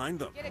setbacks behind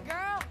them, Get it,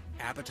 girl.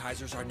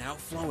 appetizers are now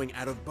flowing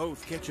out of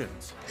both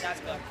kitchens. That's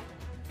good.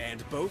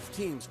 And both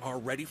teams are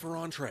ready for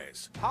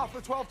entrees. Half the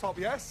 12 top,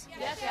 yes?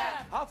 Yes,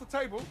 chef. Half the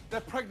table,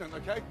 they're pregnant,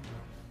 okay?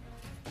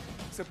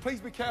 So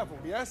please be careful,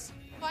 yes?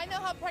 I know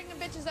how pregnant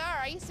bitches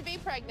are. I used to be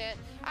pregnant.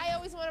 I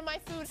always wanted my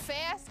food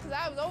fast because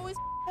I was always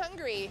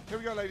hungry. Here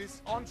we go,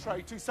 ladies.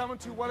 Entree to salmon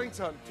to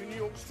Wellington to New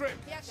York strip.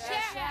 Yes,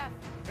 chef.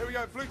 Here we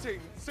go, blue team.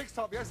 6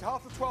 top, yes?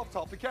 Half the 12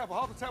 top. Be careful,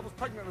 half the table's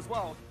pregnant as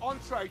well.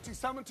 Entree to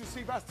salmon to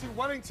sea bass to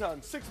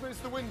Wellington. 6 minutes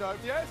to the window,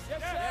 yes?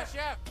 Yes,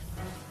 chef.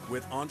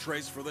 With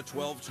entrees for the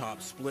 12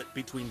 top split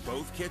between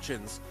both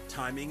kitchens,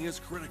 timing is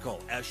critical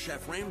as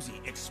Chef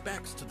Ramsay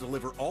expects to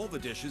deliver all the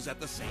dishes at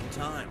the same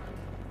time.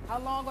 How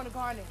long on the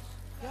garnish?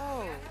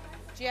 Yo,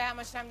 Gia, how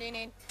much time do you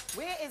need?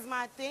 where is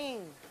my thing?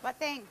 What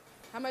thing?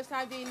 How much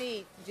time do you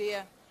need,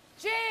 Gia?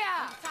 Gia!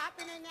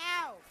 Topping it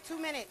now. 2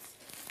 minutes.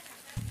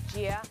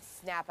 Gia,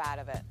 snap out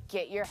of it.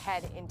 Get your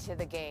head into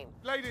the game.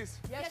 Ladies,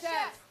 Yes,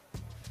 chef.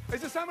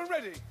 is the salmon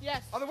ready?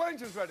 Yes. Are the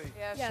Wellingtons ready?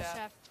 Yes,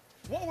 chef.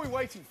 What are we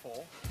waiting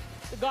for?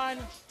 The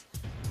garnish.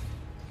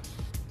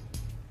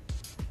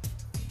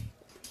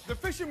 The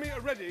fish and meat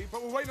are ready,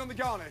 but we're waiting on the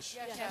garnish.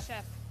 Yes,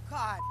 chef.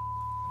 God.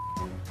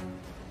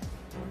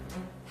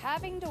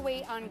 Having to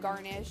wait on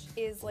garnish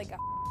is like a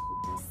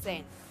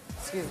sin.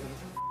 Excuse me.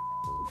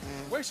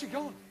 Where's she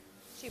gone?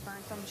 She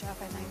burnt them,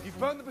 chef, I think. You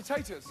burned the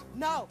potatoes.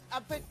 No, I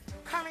put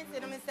currants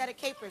in them instead of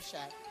capers,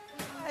 chef.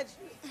 God,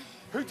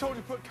 Who told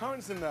you to put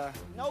currants in there?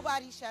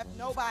 nobody, chef.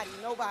 Nobody.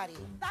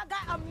 I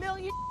got a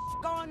million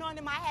going on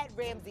in my head,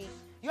 Ramsay.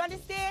 You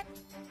understand?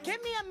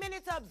 Give me a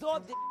minute to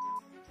absorb this.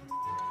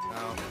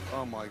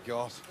 Oh my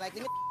God. Like,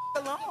 leave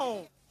me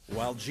alone.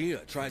 While Gia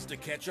tries to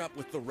catch up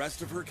with the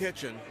rest of her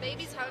kitchen,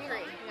 Baby's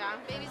hungry. Yeah.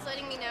 Baby's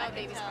letting me know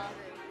baby's hungry.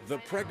 the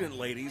pregnant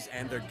ladies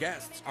and their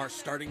guests are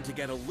starting to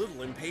get a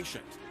little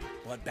impatient.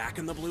 But back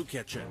in the blue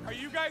kitchen, Are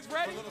you guys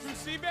ready? 2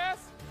 sea bass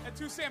and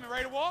 2 salmon.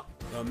 Ready to walk?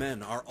 the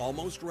men are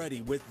almost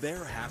ready with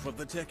their half of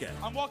the ticket.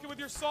 I'm walking with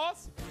your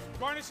sauce.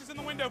 Garnish is in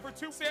the window for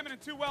 2 salmon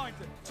and 2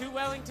 Wellington. 2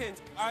 Wellingtons.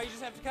 All right, you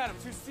just have to cut them.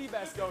 2 sea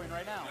bass going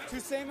right now. 2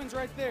 salmons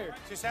right there.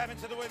 2 salmon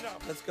to the window.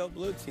 Let's go,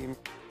 blue team.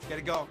 Get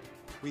it go.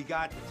 We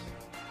got this.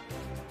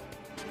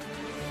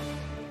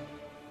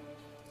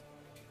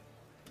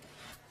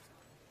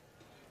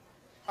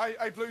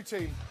 Hey, blue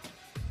team.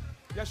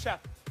 Yes, chef.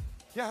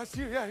 Yeah, that's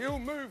you. Yeah, you'll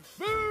move.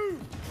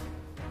 Move!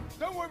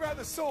 Don't worry about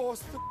the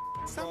sauce. The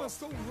salmon's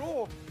still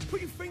raw.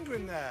 Put your finger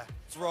in there.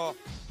 It's raw.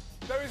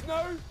 There is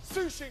no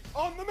sushi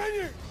on the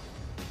menu.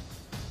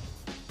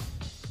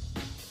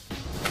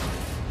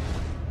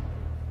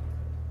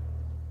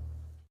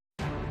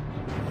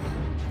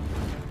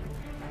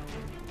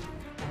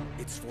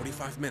 It's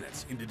 45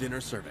 minutes into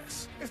dinner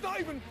service. It's not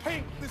even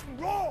pink. It's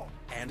raw.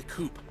 And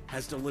Coop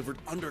has delivered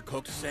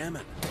undercooked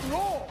salmon,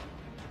 Raw.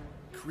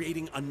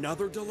 creating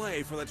another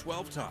delay for the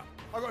 12-top.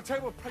 I've got a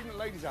table of pregnant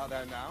ladies out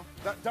there now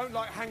that don't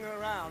like hanging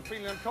around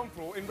feeling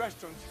uncomfortable in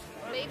restaurants.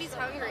 Baby's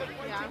hungry,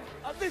 yeah.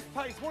 At this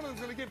pace, one of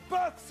them's going to give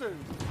birth soon.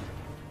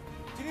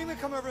 Did you even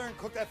come over there and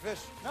cook that fish?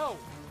 No.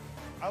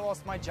 I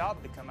lost my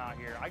job to come out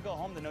here. I go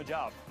home to no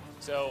job.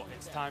 So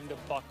it's time to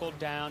buckle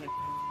down and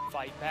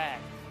fight back.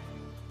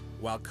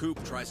 While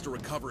Coop tries to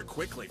recover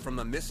quickly from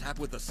the mishap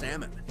with the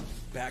salmon,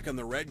 back in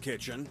the red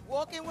kitchen,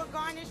 Walking with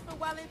garnish for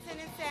Wellington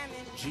and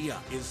salmon. Gia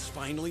is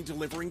finally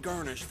delivering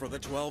garnish for the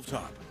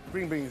 12-top.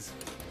 Green beans.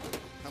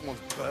 That one's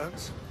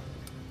burnt.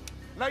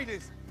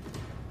 Ladies,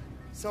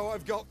 so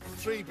I've got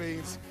 3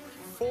 beans,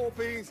 4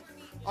 beans.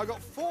 I got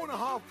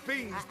 4.5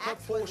 beans per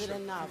portion.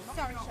 Enough.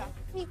 Sorry, Chef.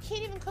 You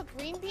can't even cook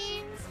green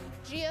beans.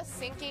 Gia's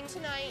sinking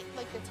tonight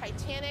like the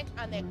Titanic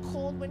on that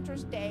cold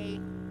winter's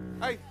day.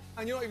 Hey,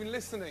 and you're not even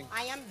listening.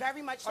 I am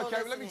very much so Okay,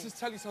 listening. well, let me just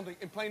tell you something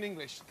in plain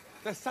English.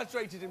 They're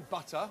saturated in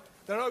butter,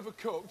 they're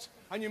overcooked,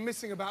 and you're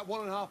missing about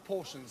 1.5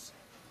 portions.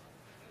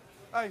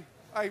 Hey,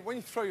 when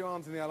you throw your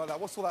arms in the air like that,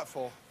 what's all that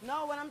for?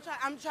 No, what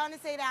I'm trying to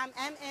say that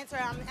I'm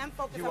answering, I'm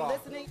focused, You I'm are.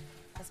 listening.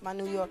 That's my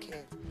New York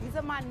kid. These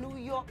are my New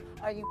York.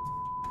 Are you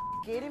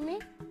kidding me?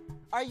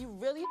 Are you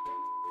really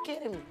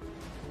kidding me?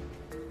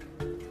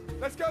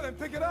 Let's go then,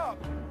 pick it up.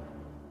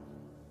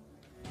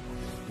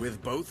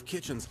 With both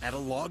kitchens at a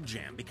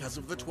logjam because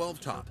of the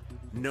 12-top,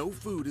 no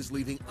food is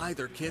leaving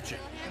either kitchen.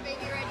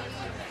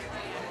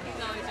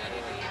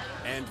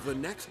 And the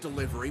next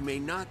delivery may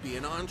not be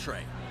an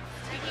entree.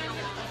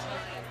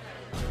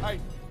 Hey,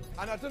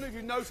 and I don't know if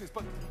you've noticed,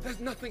 but there's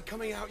nothing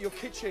coming out your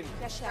kitchen.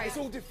 Yes, Chef. It's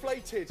all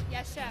deflated.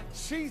 Yes, Chef.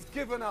 She's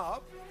given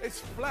up. It's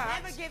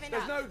flat. Never given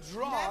There's up. no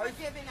drive. Never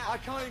given up. I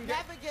can't even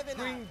Never get given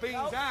green up. beans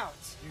Nope. out.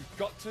 You've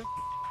got to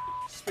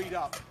speed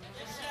up.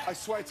 I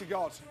swear to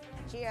God.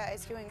 Gia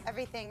is doing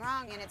everything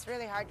wrong, and it's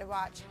really hard to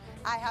watch.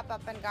 I hop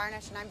up and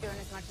garnish, and I'm doing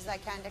as much as I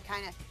can to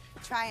kind of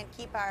try and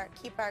keep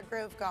our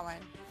groove going.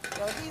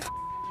 Yo, he's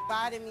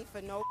biting me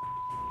for no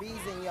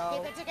reason,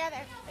 yo. Keep it together.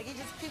 Like, he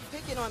just keeps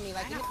picking on me.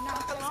 Like, No, come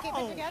let's keep it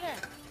on. together.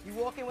 You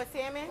walking with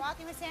salmon?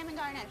 Walking with salmon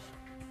garnish.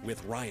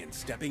 With Ryan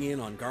stepping in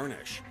on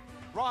garnish.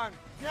 Ryan,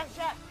 Yes,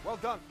 Chef. well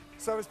done.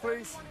 Service,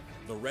 please.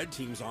 The red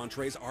team's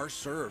entrees are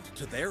served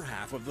to their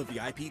half of the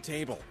VIP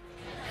table,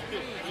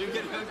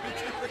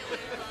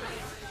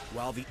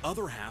 while the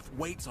other half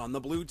waits on the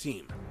blue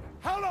team.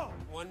 How long?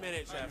 1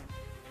 minute, Chef.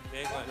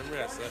 Let him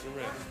rest, let him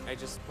rest. I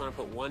just want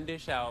to put one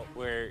dish out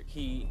where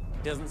he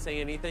doesn't say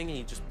anything,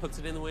 he just puts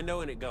it in the window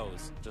and it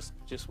goes.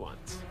 Just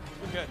once.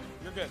 You're good.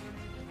 You're good.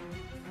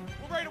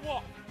 We're ready to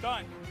walk.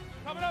 Done.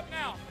 Coming up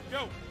now.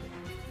 Go.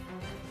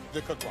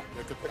 Good cook one.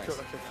 Good cook.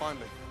 Okay,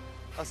 finally.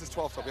 That's his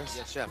 12-top, yes?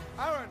 Yes, Chef.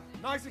 Aaron,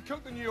 nicely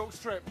cooked the New York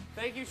strip.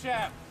 Thank you,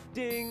 Chef.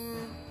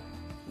 Ding.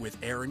 With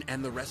Aaron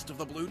and the rest of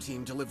the blue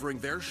team delivering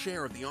their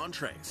share of the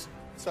entrees.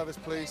 Service,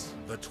 please.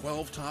 The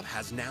 12-top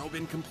has now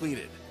been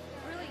completed.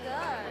 Really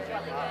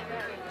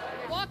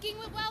good. Walking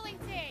with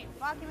Wellington.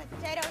 Walking with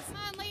potatoes. Come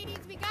on, ladies,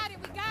 we got it,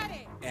 we got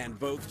it. And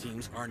both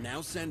teams are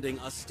now sending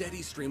a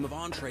steady stream of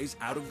entrees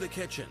out of the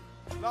kitchen.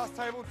 Last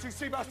table, 2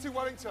 Seabass, 2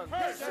 Wellington.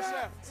 Yes,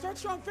 Chef. Start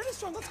strong, finish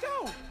strong. Let's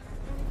go.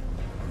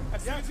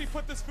 As soon as we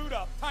put this food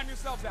up, time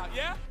yourselves out,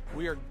 yeah?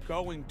 We are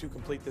going to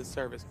complete this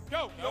service.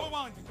 Go with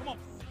Wellington, come on.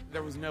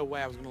 There was no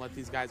way I was going to let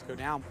these guys go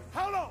down.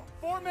 How long?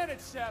 4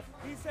 minutes, Chef.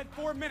 He said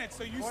 4 minutes,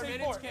 so you 4 say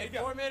minutes, 4. kid, There you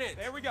go. 4 minutes.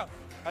 There we go.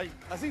 Hey,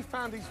 has he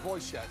found his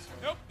voice yet?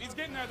 Nope, he's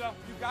getting there, though.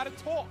 You got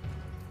to talk.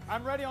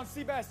 I'm ready on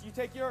Seabass. You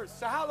take yours.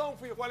 So how long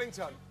for your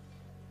Wellington?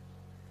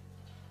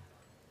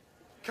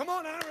 Come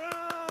on,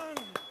 Aaron!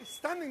 He's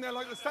standing there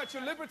like the Statue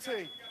of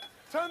Liberty.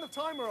 Turn the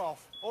timer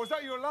off. Or is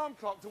that your alarm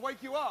clock to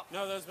wake you up?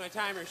 No, that was my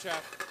timer,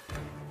 Chef.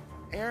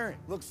 Aaron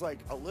looks like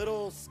a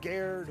little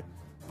scared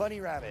bunny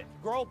rabbit.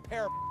 Girl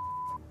pair.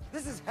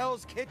 This is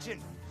Hell's Kitchen.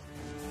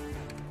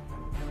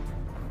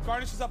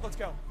 Garnish is up, let's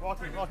go.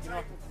 Walking.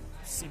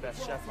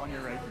 Seabass, Chef, on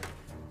your right.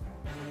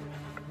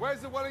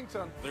 Where's the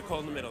Wellington? They're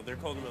cold in the middle.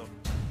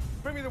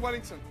 Bring me the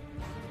Wellington.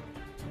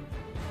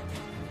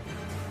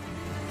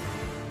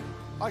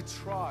 I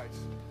tried.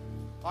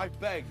 I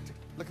begged.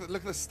 Look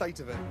at the state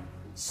of it.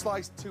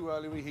 Sliced too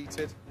early,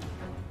 reheated.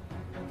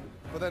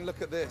 But then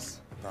look at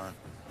this. Done.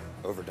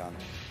 Overdone.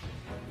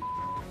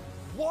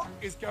 What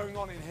is going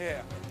on in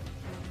here?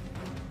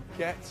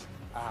 Get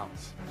out.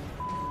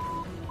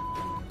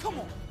 Come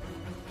on.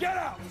 Get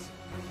out!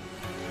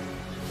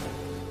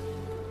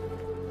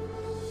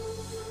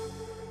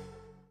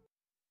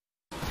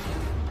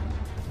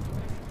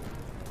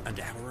 an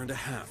hour and a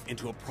half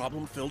into a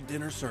problem-filled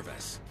dinner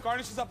service.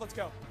 Garnish is up, let's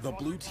go. The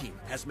blue team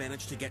has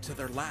managed to get to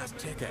their last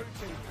ticket.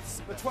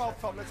 The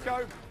 12 top, let's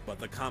go. But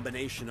the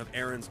combination of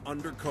Aaron's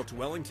undercooked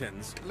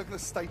Wellingtons... Look at the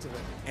state of it.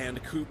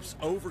 ...and Coop's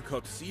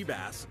overcooked sea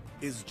bass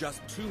is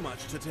just too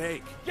much to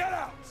take. Get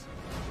out!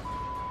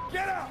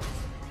 Get out!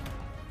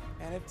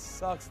 And it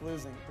sucks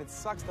losing. It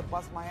sucks to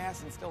bust my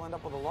ass and still end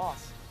up with a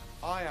loss.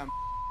 I am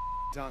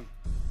done.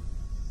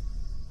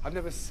 I've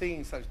never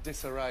seen such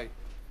disarray.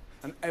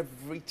 And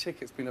every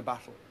ticket's been a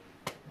battle.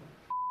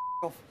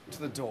 Off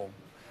to the dorm,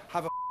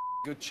 have a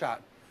good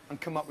chat,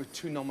 and come up with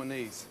 2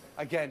 nominees.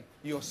 Again,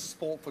 you're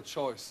sport for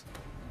choice.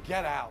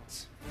 Get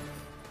out.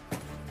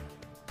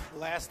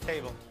 Last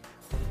table.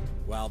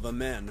 While the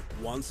men,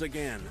 once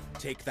again,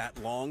 take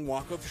that long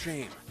walk of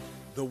shame,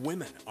 the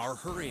women are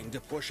hurrying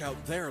to push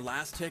out their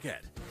last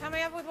ticket.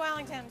 Coming up with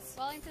Wellingtons.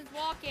 Wellington's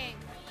walking.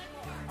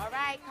 All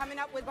right, coming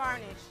up with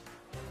varnish.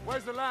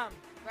 Where's the lamb?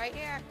 Right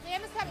here.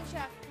 Lamb is coming,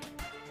 chef.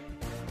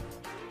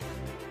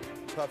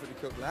 Perfectly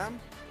cooked lamb.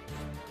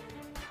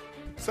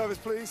 Service,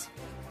 please.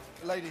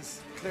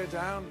 Ladies, clear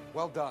down.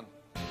 Well done.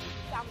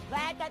 I'm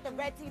glad that the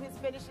red team is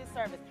finished its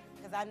service,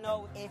 because I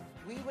know if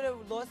we would have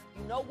lost,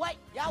 you know what?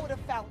 Y'all would have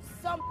found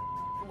some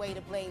way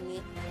to blame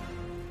me.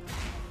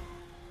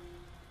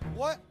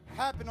 What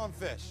happened on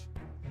fish?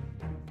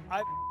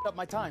 I up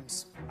my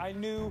times. I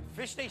knew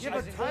Fish station.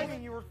 Yeah, but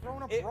timing, you were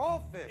throwing up raw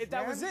fish.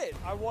 That was it.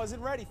 I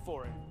wasn't ready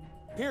for it.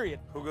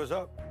 Period. Who goes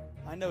up?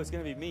 I know it's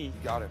gonna be me.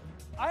 Got it.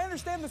 I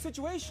understand the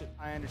situation.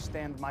 I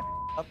understand my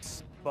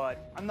ups,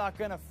 but I'm not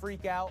gonna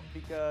freak out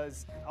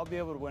because I'll be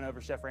able to win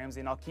over Chef Ramsay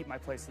and I'll keep my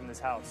place in this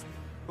house.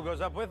 Who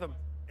goes up with him?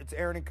 It's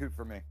Aaron and Coop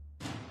for me.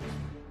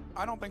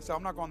 I don't think so.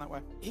 I'm not going that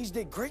way. He's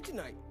did great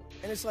tonight.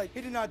 And it's like,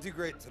 he did not do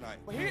great tonight.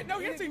 Well, he didn't. No,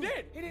 yes, he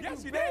did. He didn't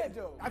yes, do he bad, did.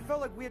 though. I felt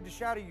like we had to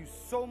shadow you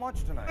so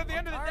much tonight. But at the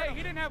end of the day,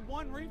 he didn't have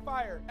one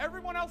refire.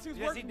 Everyone else who's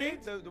working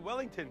meats. The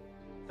Wellington.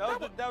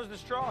 That was the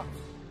straw.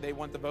 They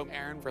want to vote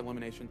Aaron for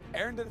elimination.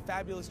 Aaron did a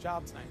fabulous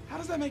job tonight. How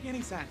does that make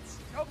any sense?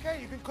 Okay,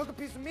 you can cook a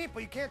piece of meat,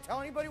 but you can't tell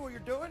anybody what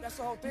you're doing? That's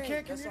the whole thing. You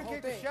can't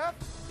communicate to chef?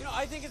 You know,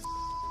 I think it's,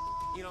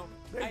 you know,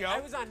 I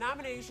was on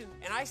nomination,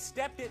 and I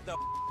stepped it the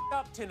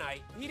up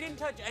tonight. He didn't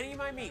touch any of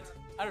my meats.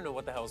 I don't know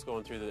what the hell's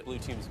going through the blue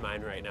team's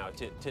mind right now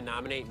to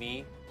nominate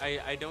me.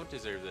 I don't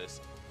deserve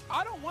this.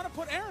 I don't want to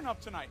put Aaron up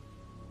tonight.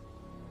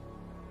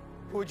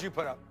 Who would you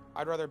put up?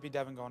 I'd rather it be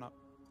Devin going up.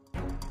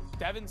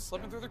 Devin's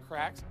slipping through the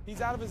cracks.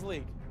 He's out of his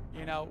league.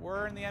 You know,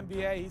 we're in the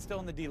NBA. He's still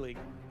in the D League.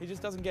 He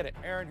just doesn't get it.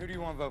 Aaron, who do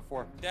you want to vote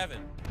for?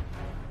 Devin.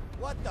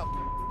 What the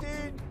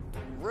dude?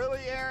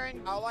 Really,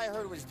 Aaron? All I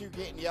heard was you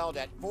getting yelled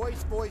at.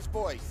 Voice, voice,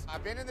 voice.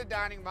 I've been in the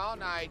dining room all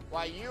night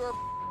while you were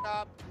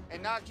up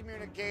and not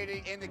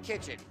communicating in the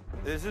kitchen.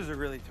 This is a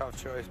really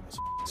tough choice.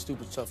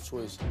 Stupid tough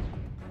choice.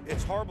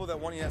 It's horrible that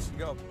one of you has to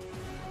go.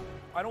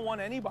 I don't want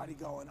anybody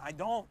going. I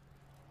don't.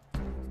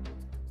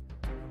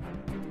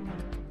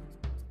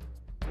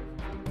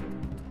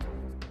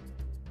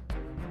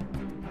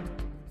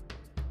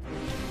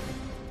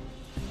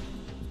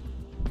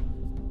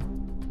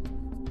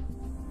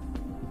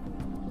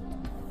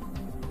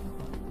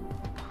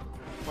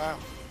 Wow.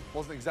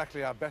 Wasn't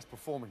exactly our best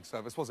performing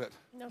service, was it?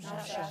 No,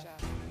 chef.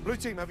 Blue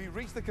team, have you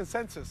reached the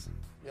consensus?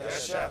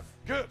 Yes, chef.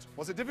 Good.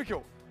 Was it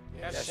difficult?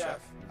 Yes, chef.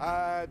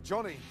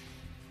 Johnny,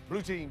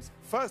 blue team's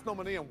first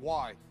nominee and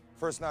why?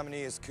 First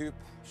nominee is Coop,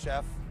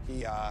 chef.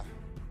 He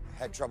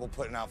had trouble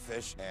putting out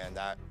fish, and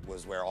that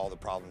was where all the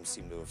problems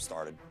seem to have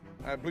started.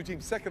 Blue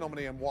team's second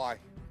nominee and why?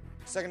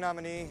 Second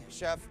nominee,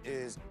 chef,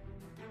 is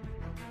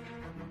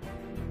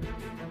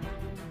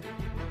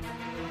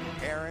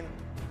Aaron.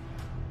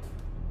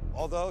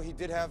 Although he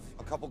did have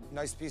a couple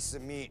nice pieces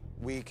of meat,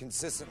 we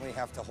consistently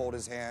have to hold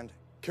his hand.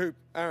 Coop,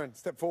 Aaron,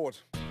 step forward.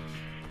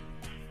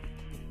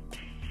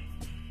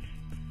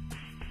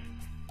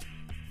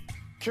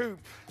 Coop,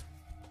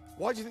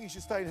 why do you think you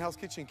should stay in Hell's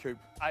Kitchen, Coop?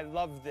 I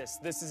love this.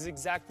 This is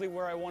exactly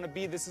where I want to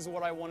be. This is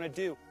what I want to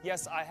do.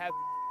 Yes, I have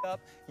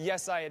up.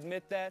 Yes, I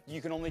admit that.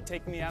 You can only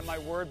take me at my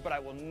word, but I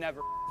will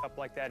never up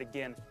like that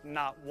again.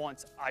 Not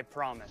once, I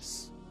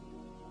promise.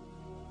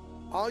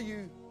 Are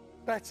you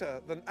better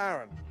than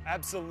Aaron?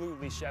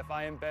 Absolutely, chef.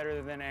 I am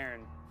better than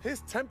Aaron.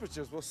 His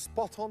temperatures were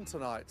spot on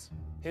tonight.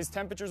 His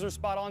temperatures are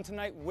spot on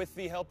tonight with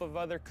the help of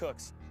other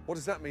cooks. What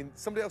does that mean?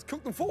 Somebody else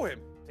cooked them for him?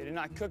 They did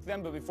not cook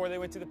them, but before they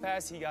went to the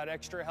pass, he got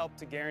extra help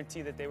to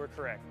guarantee that they were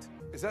correct.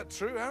 Is that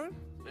true, Aaron?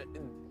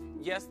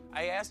 Yes,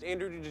 I asked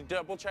Andrew to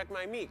double check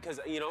my meat because,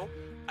 you know,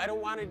 I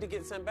don't want it to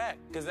get sent back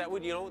because that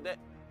would, you know, that...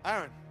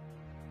 Aaron,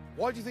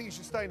 why do you think you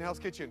should stay in Hell's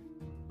Kitchen?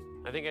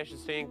 I think I should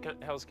stay in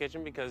Hell's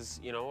Kitchen because,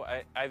 you know,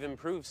 I've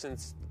improved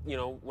since, you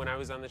know, when I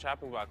was on the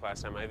chopping block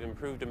last time. I've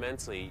improved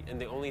immensely, and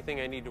the only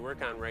thing I need to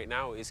work on right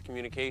now is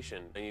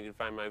communication. I need to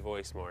find my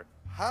voice more.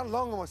 How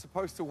long am I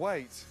supposed to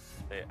wait?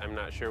 I'm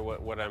not sure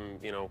what I'm,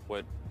 you know,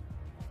 what...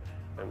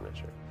 I'm not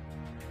sure.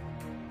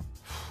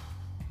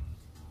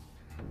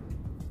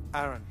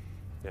 Aaron.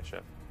 Yes,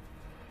 chef.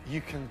 You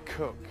can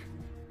cook.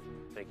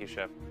 Thank you,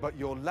 chef. But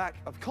your lack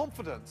of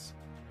confidence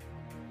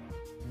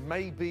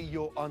may be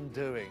your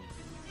undoing.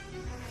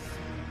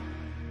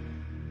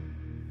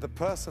 The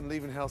person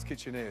leaving Hell's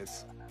Kitchen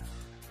is...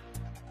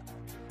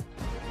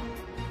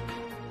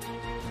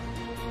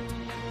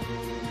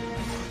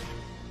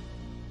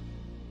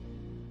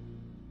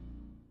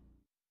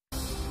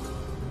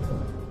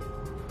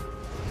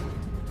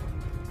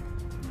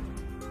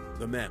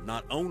 The men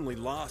not only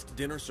lost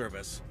dinner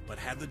service, but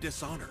had the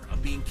dishonor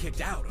of being kicked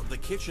out of the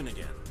kitchen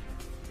again.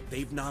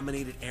 They've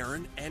nominated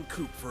Aaron and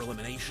Coop for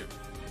elimination.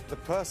 The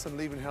person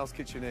leaving Hell's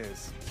Kitchen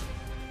is...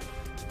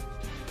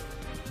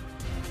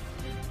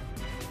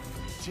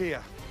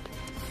 Gia.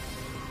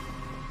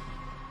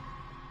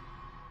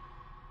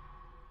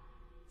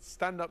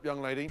 Stand up, young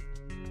lady.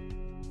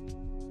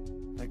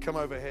 And come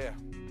over here.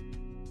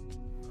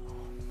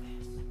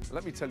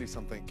 Let me tell you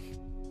something.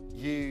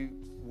 You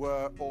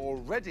were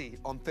already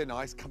on thin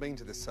ice coming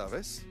to this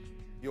service.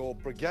 Your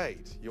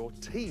brigade, your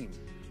team,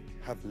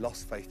 have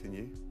lost faith in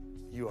you.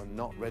 You are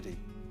not ready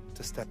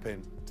to step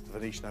in to the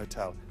Venetian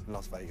Hotel in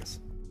Las Vegas.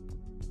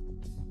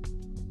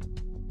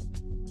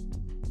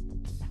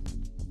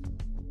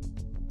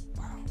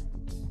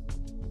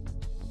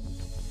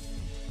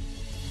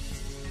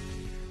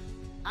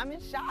 I'm in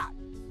shock.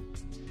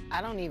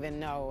 I don't even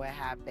know what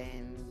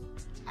happened.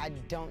 I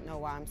don't know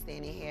why I'm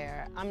standing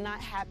here. I'm not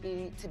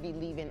happy to be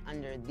leaving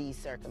under these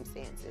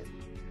circumstances.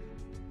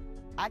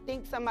 I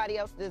think somebody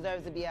else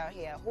deserves to be out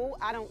here. Who?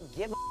 I don't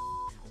give a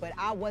but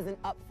I wasn't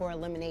up for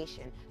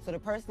elimination. So the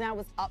person that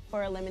was up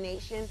for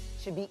elimination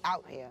should be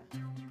out here.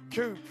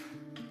 Coop,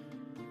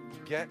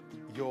 get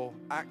your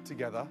act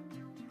together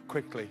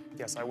quickly.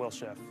 Yes, I will,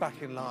 Chef.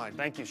 Back in line.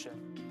 Thank you, Chef.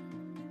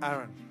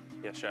 Aaron.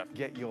 Yes, Chef.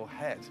 Get your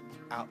head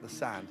out the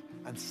sand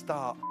and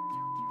start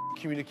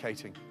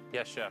communicating.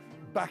 Yes, Chef.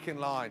 Back in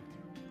line.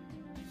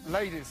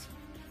 Ladies.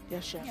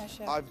 Yes, Chef. Yes,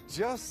 Chef. I've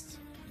just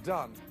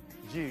done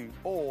you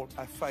all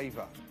a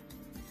favor.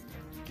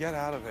 Get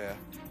out of here.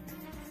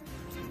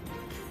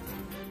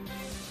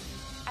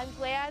 I'm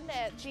glad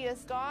that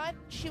Gia's gone.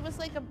 She was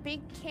like a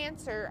big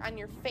cancer on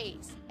your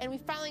face. And we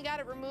finally got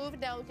it removed.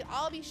 Now we can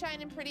all be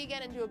shining pretty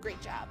again and do a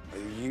great job.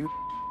 Are you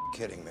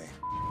kidding me?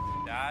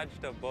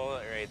 Dodged a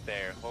bullet right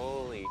there.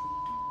 Holy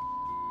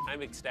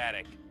I'm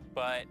ecstatic,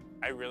 but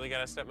I really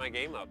gotta step my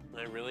game up.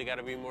 I really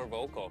gotta be more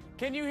vocal.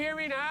 Can you hear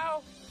me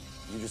now?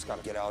 You just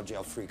gotta get out of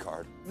jail free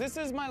card. This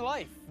is my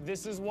life.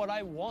 This is what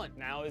I want.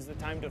 Now is the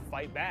time to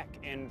fight back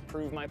and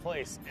prove my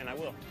place, and I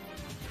will.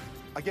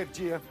 I gave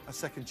Gia a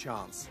second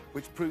chance,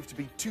 which proved to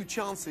be 2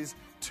 chances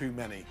too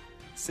many.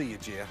 See you,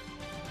 Gia.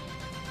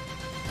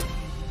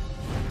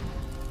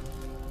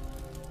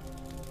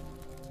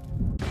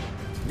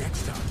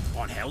 Next time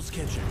on Hell's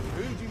Kitchen.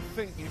 Who do you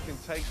think you can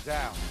take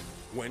down?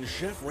 When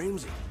Chef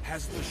Ramsay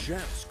has the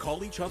chefs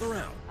call each other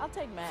out. I'll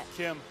take Matt.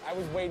 Kim, I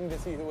was waiting to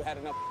see who had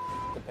enough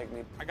to pick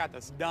me. I got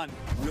this done.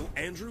 Will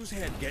Andrew's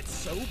head get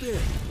so big,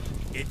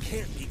 it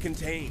can't be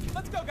contained?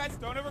 Let's go, guys.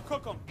 Don't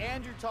overcook him.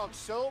 Andrew talks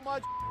so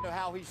much to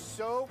how he's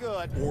so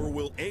good. Or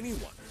will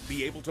anyone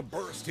be able to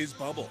burst his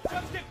bubble?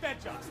 Just get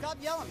fed, John. Stop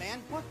yelling,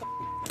 man. What the?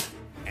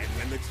 And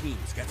when the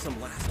teams get some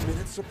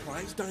last-minute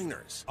surprise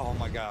diners. Oh,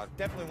 my God.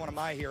 Definitely one of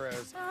my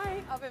heroes.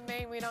 Hi. Up in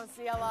Maine, we don't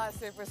see a lot of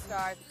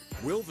superstars.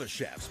 Will the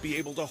chefs be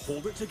able to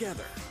hold it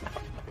together?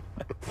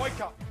 Wake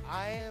up.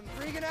 I am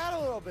freaking out a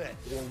little bit.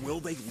 Or will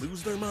they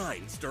lose their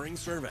minds during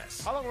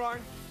service? How long,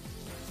 Ryan?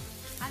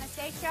 On a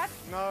steak,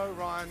 Chef? No,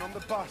 Ryan, on the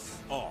bus.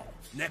 All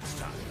next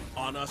time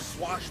on a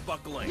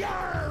swashbuckling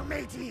Yar,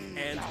 matey!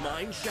 and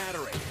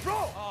mind-shattering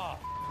Roll!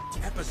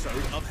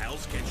 episode of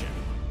Hell's Kitchen.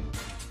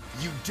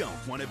 You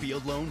don't want to be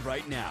alone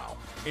right now.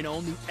 An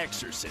all-new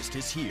Exorcist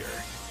is here.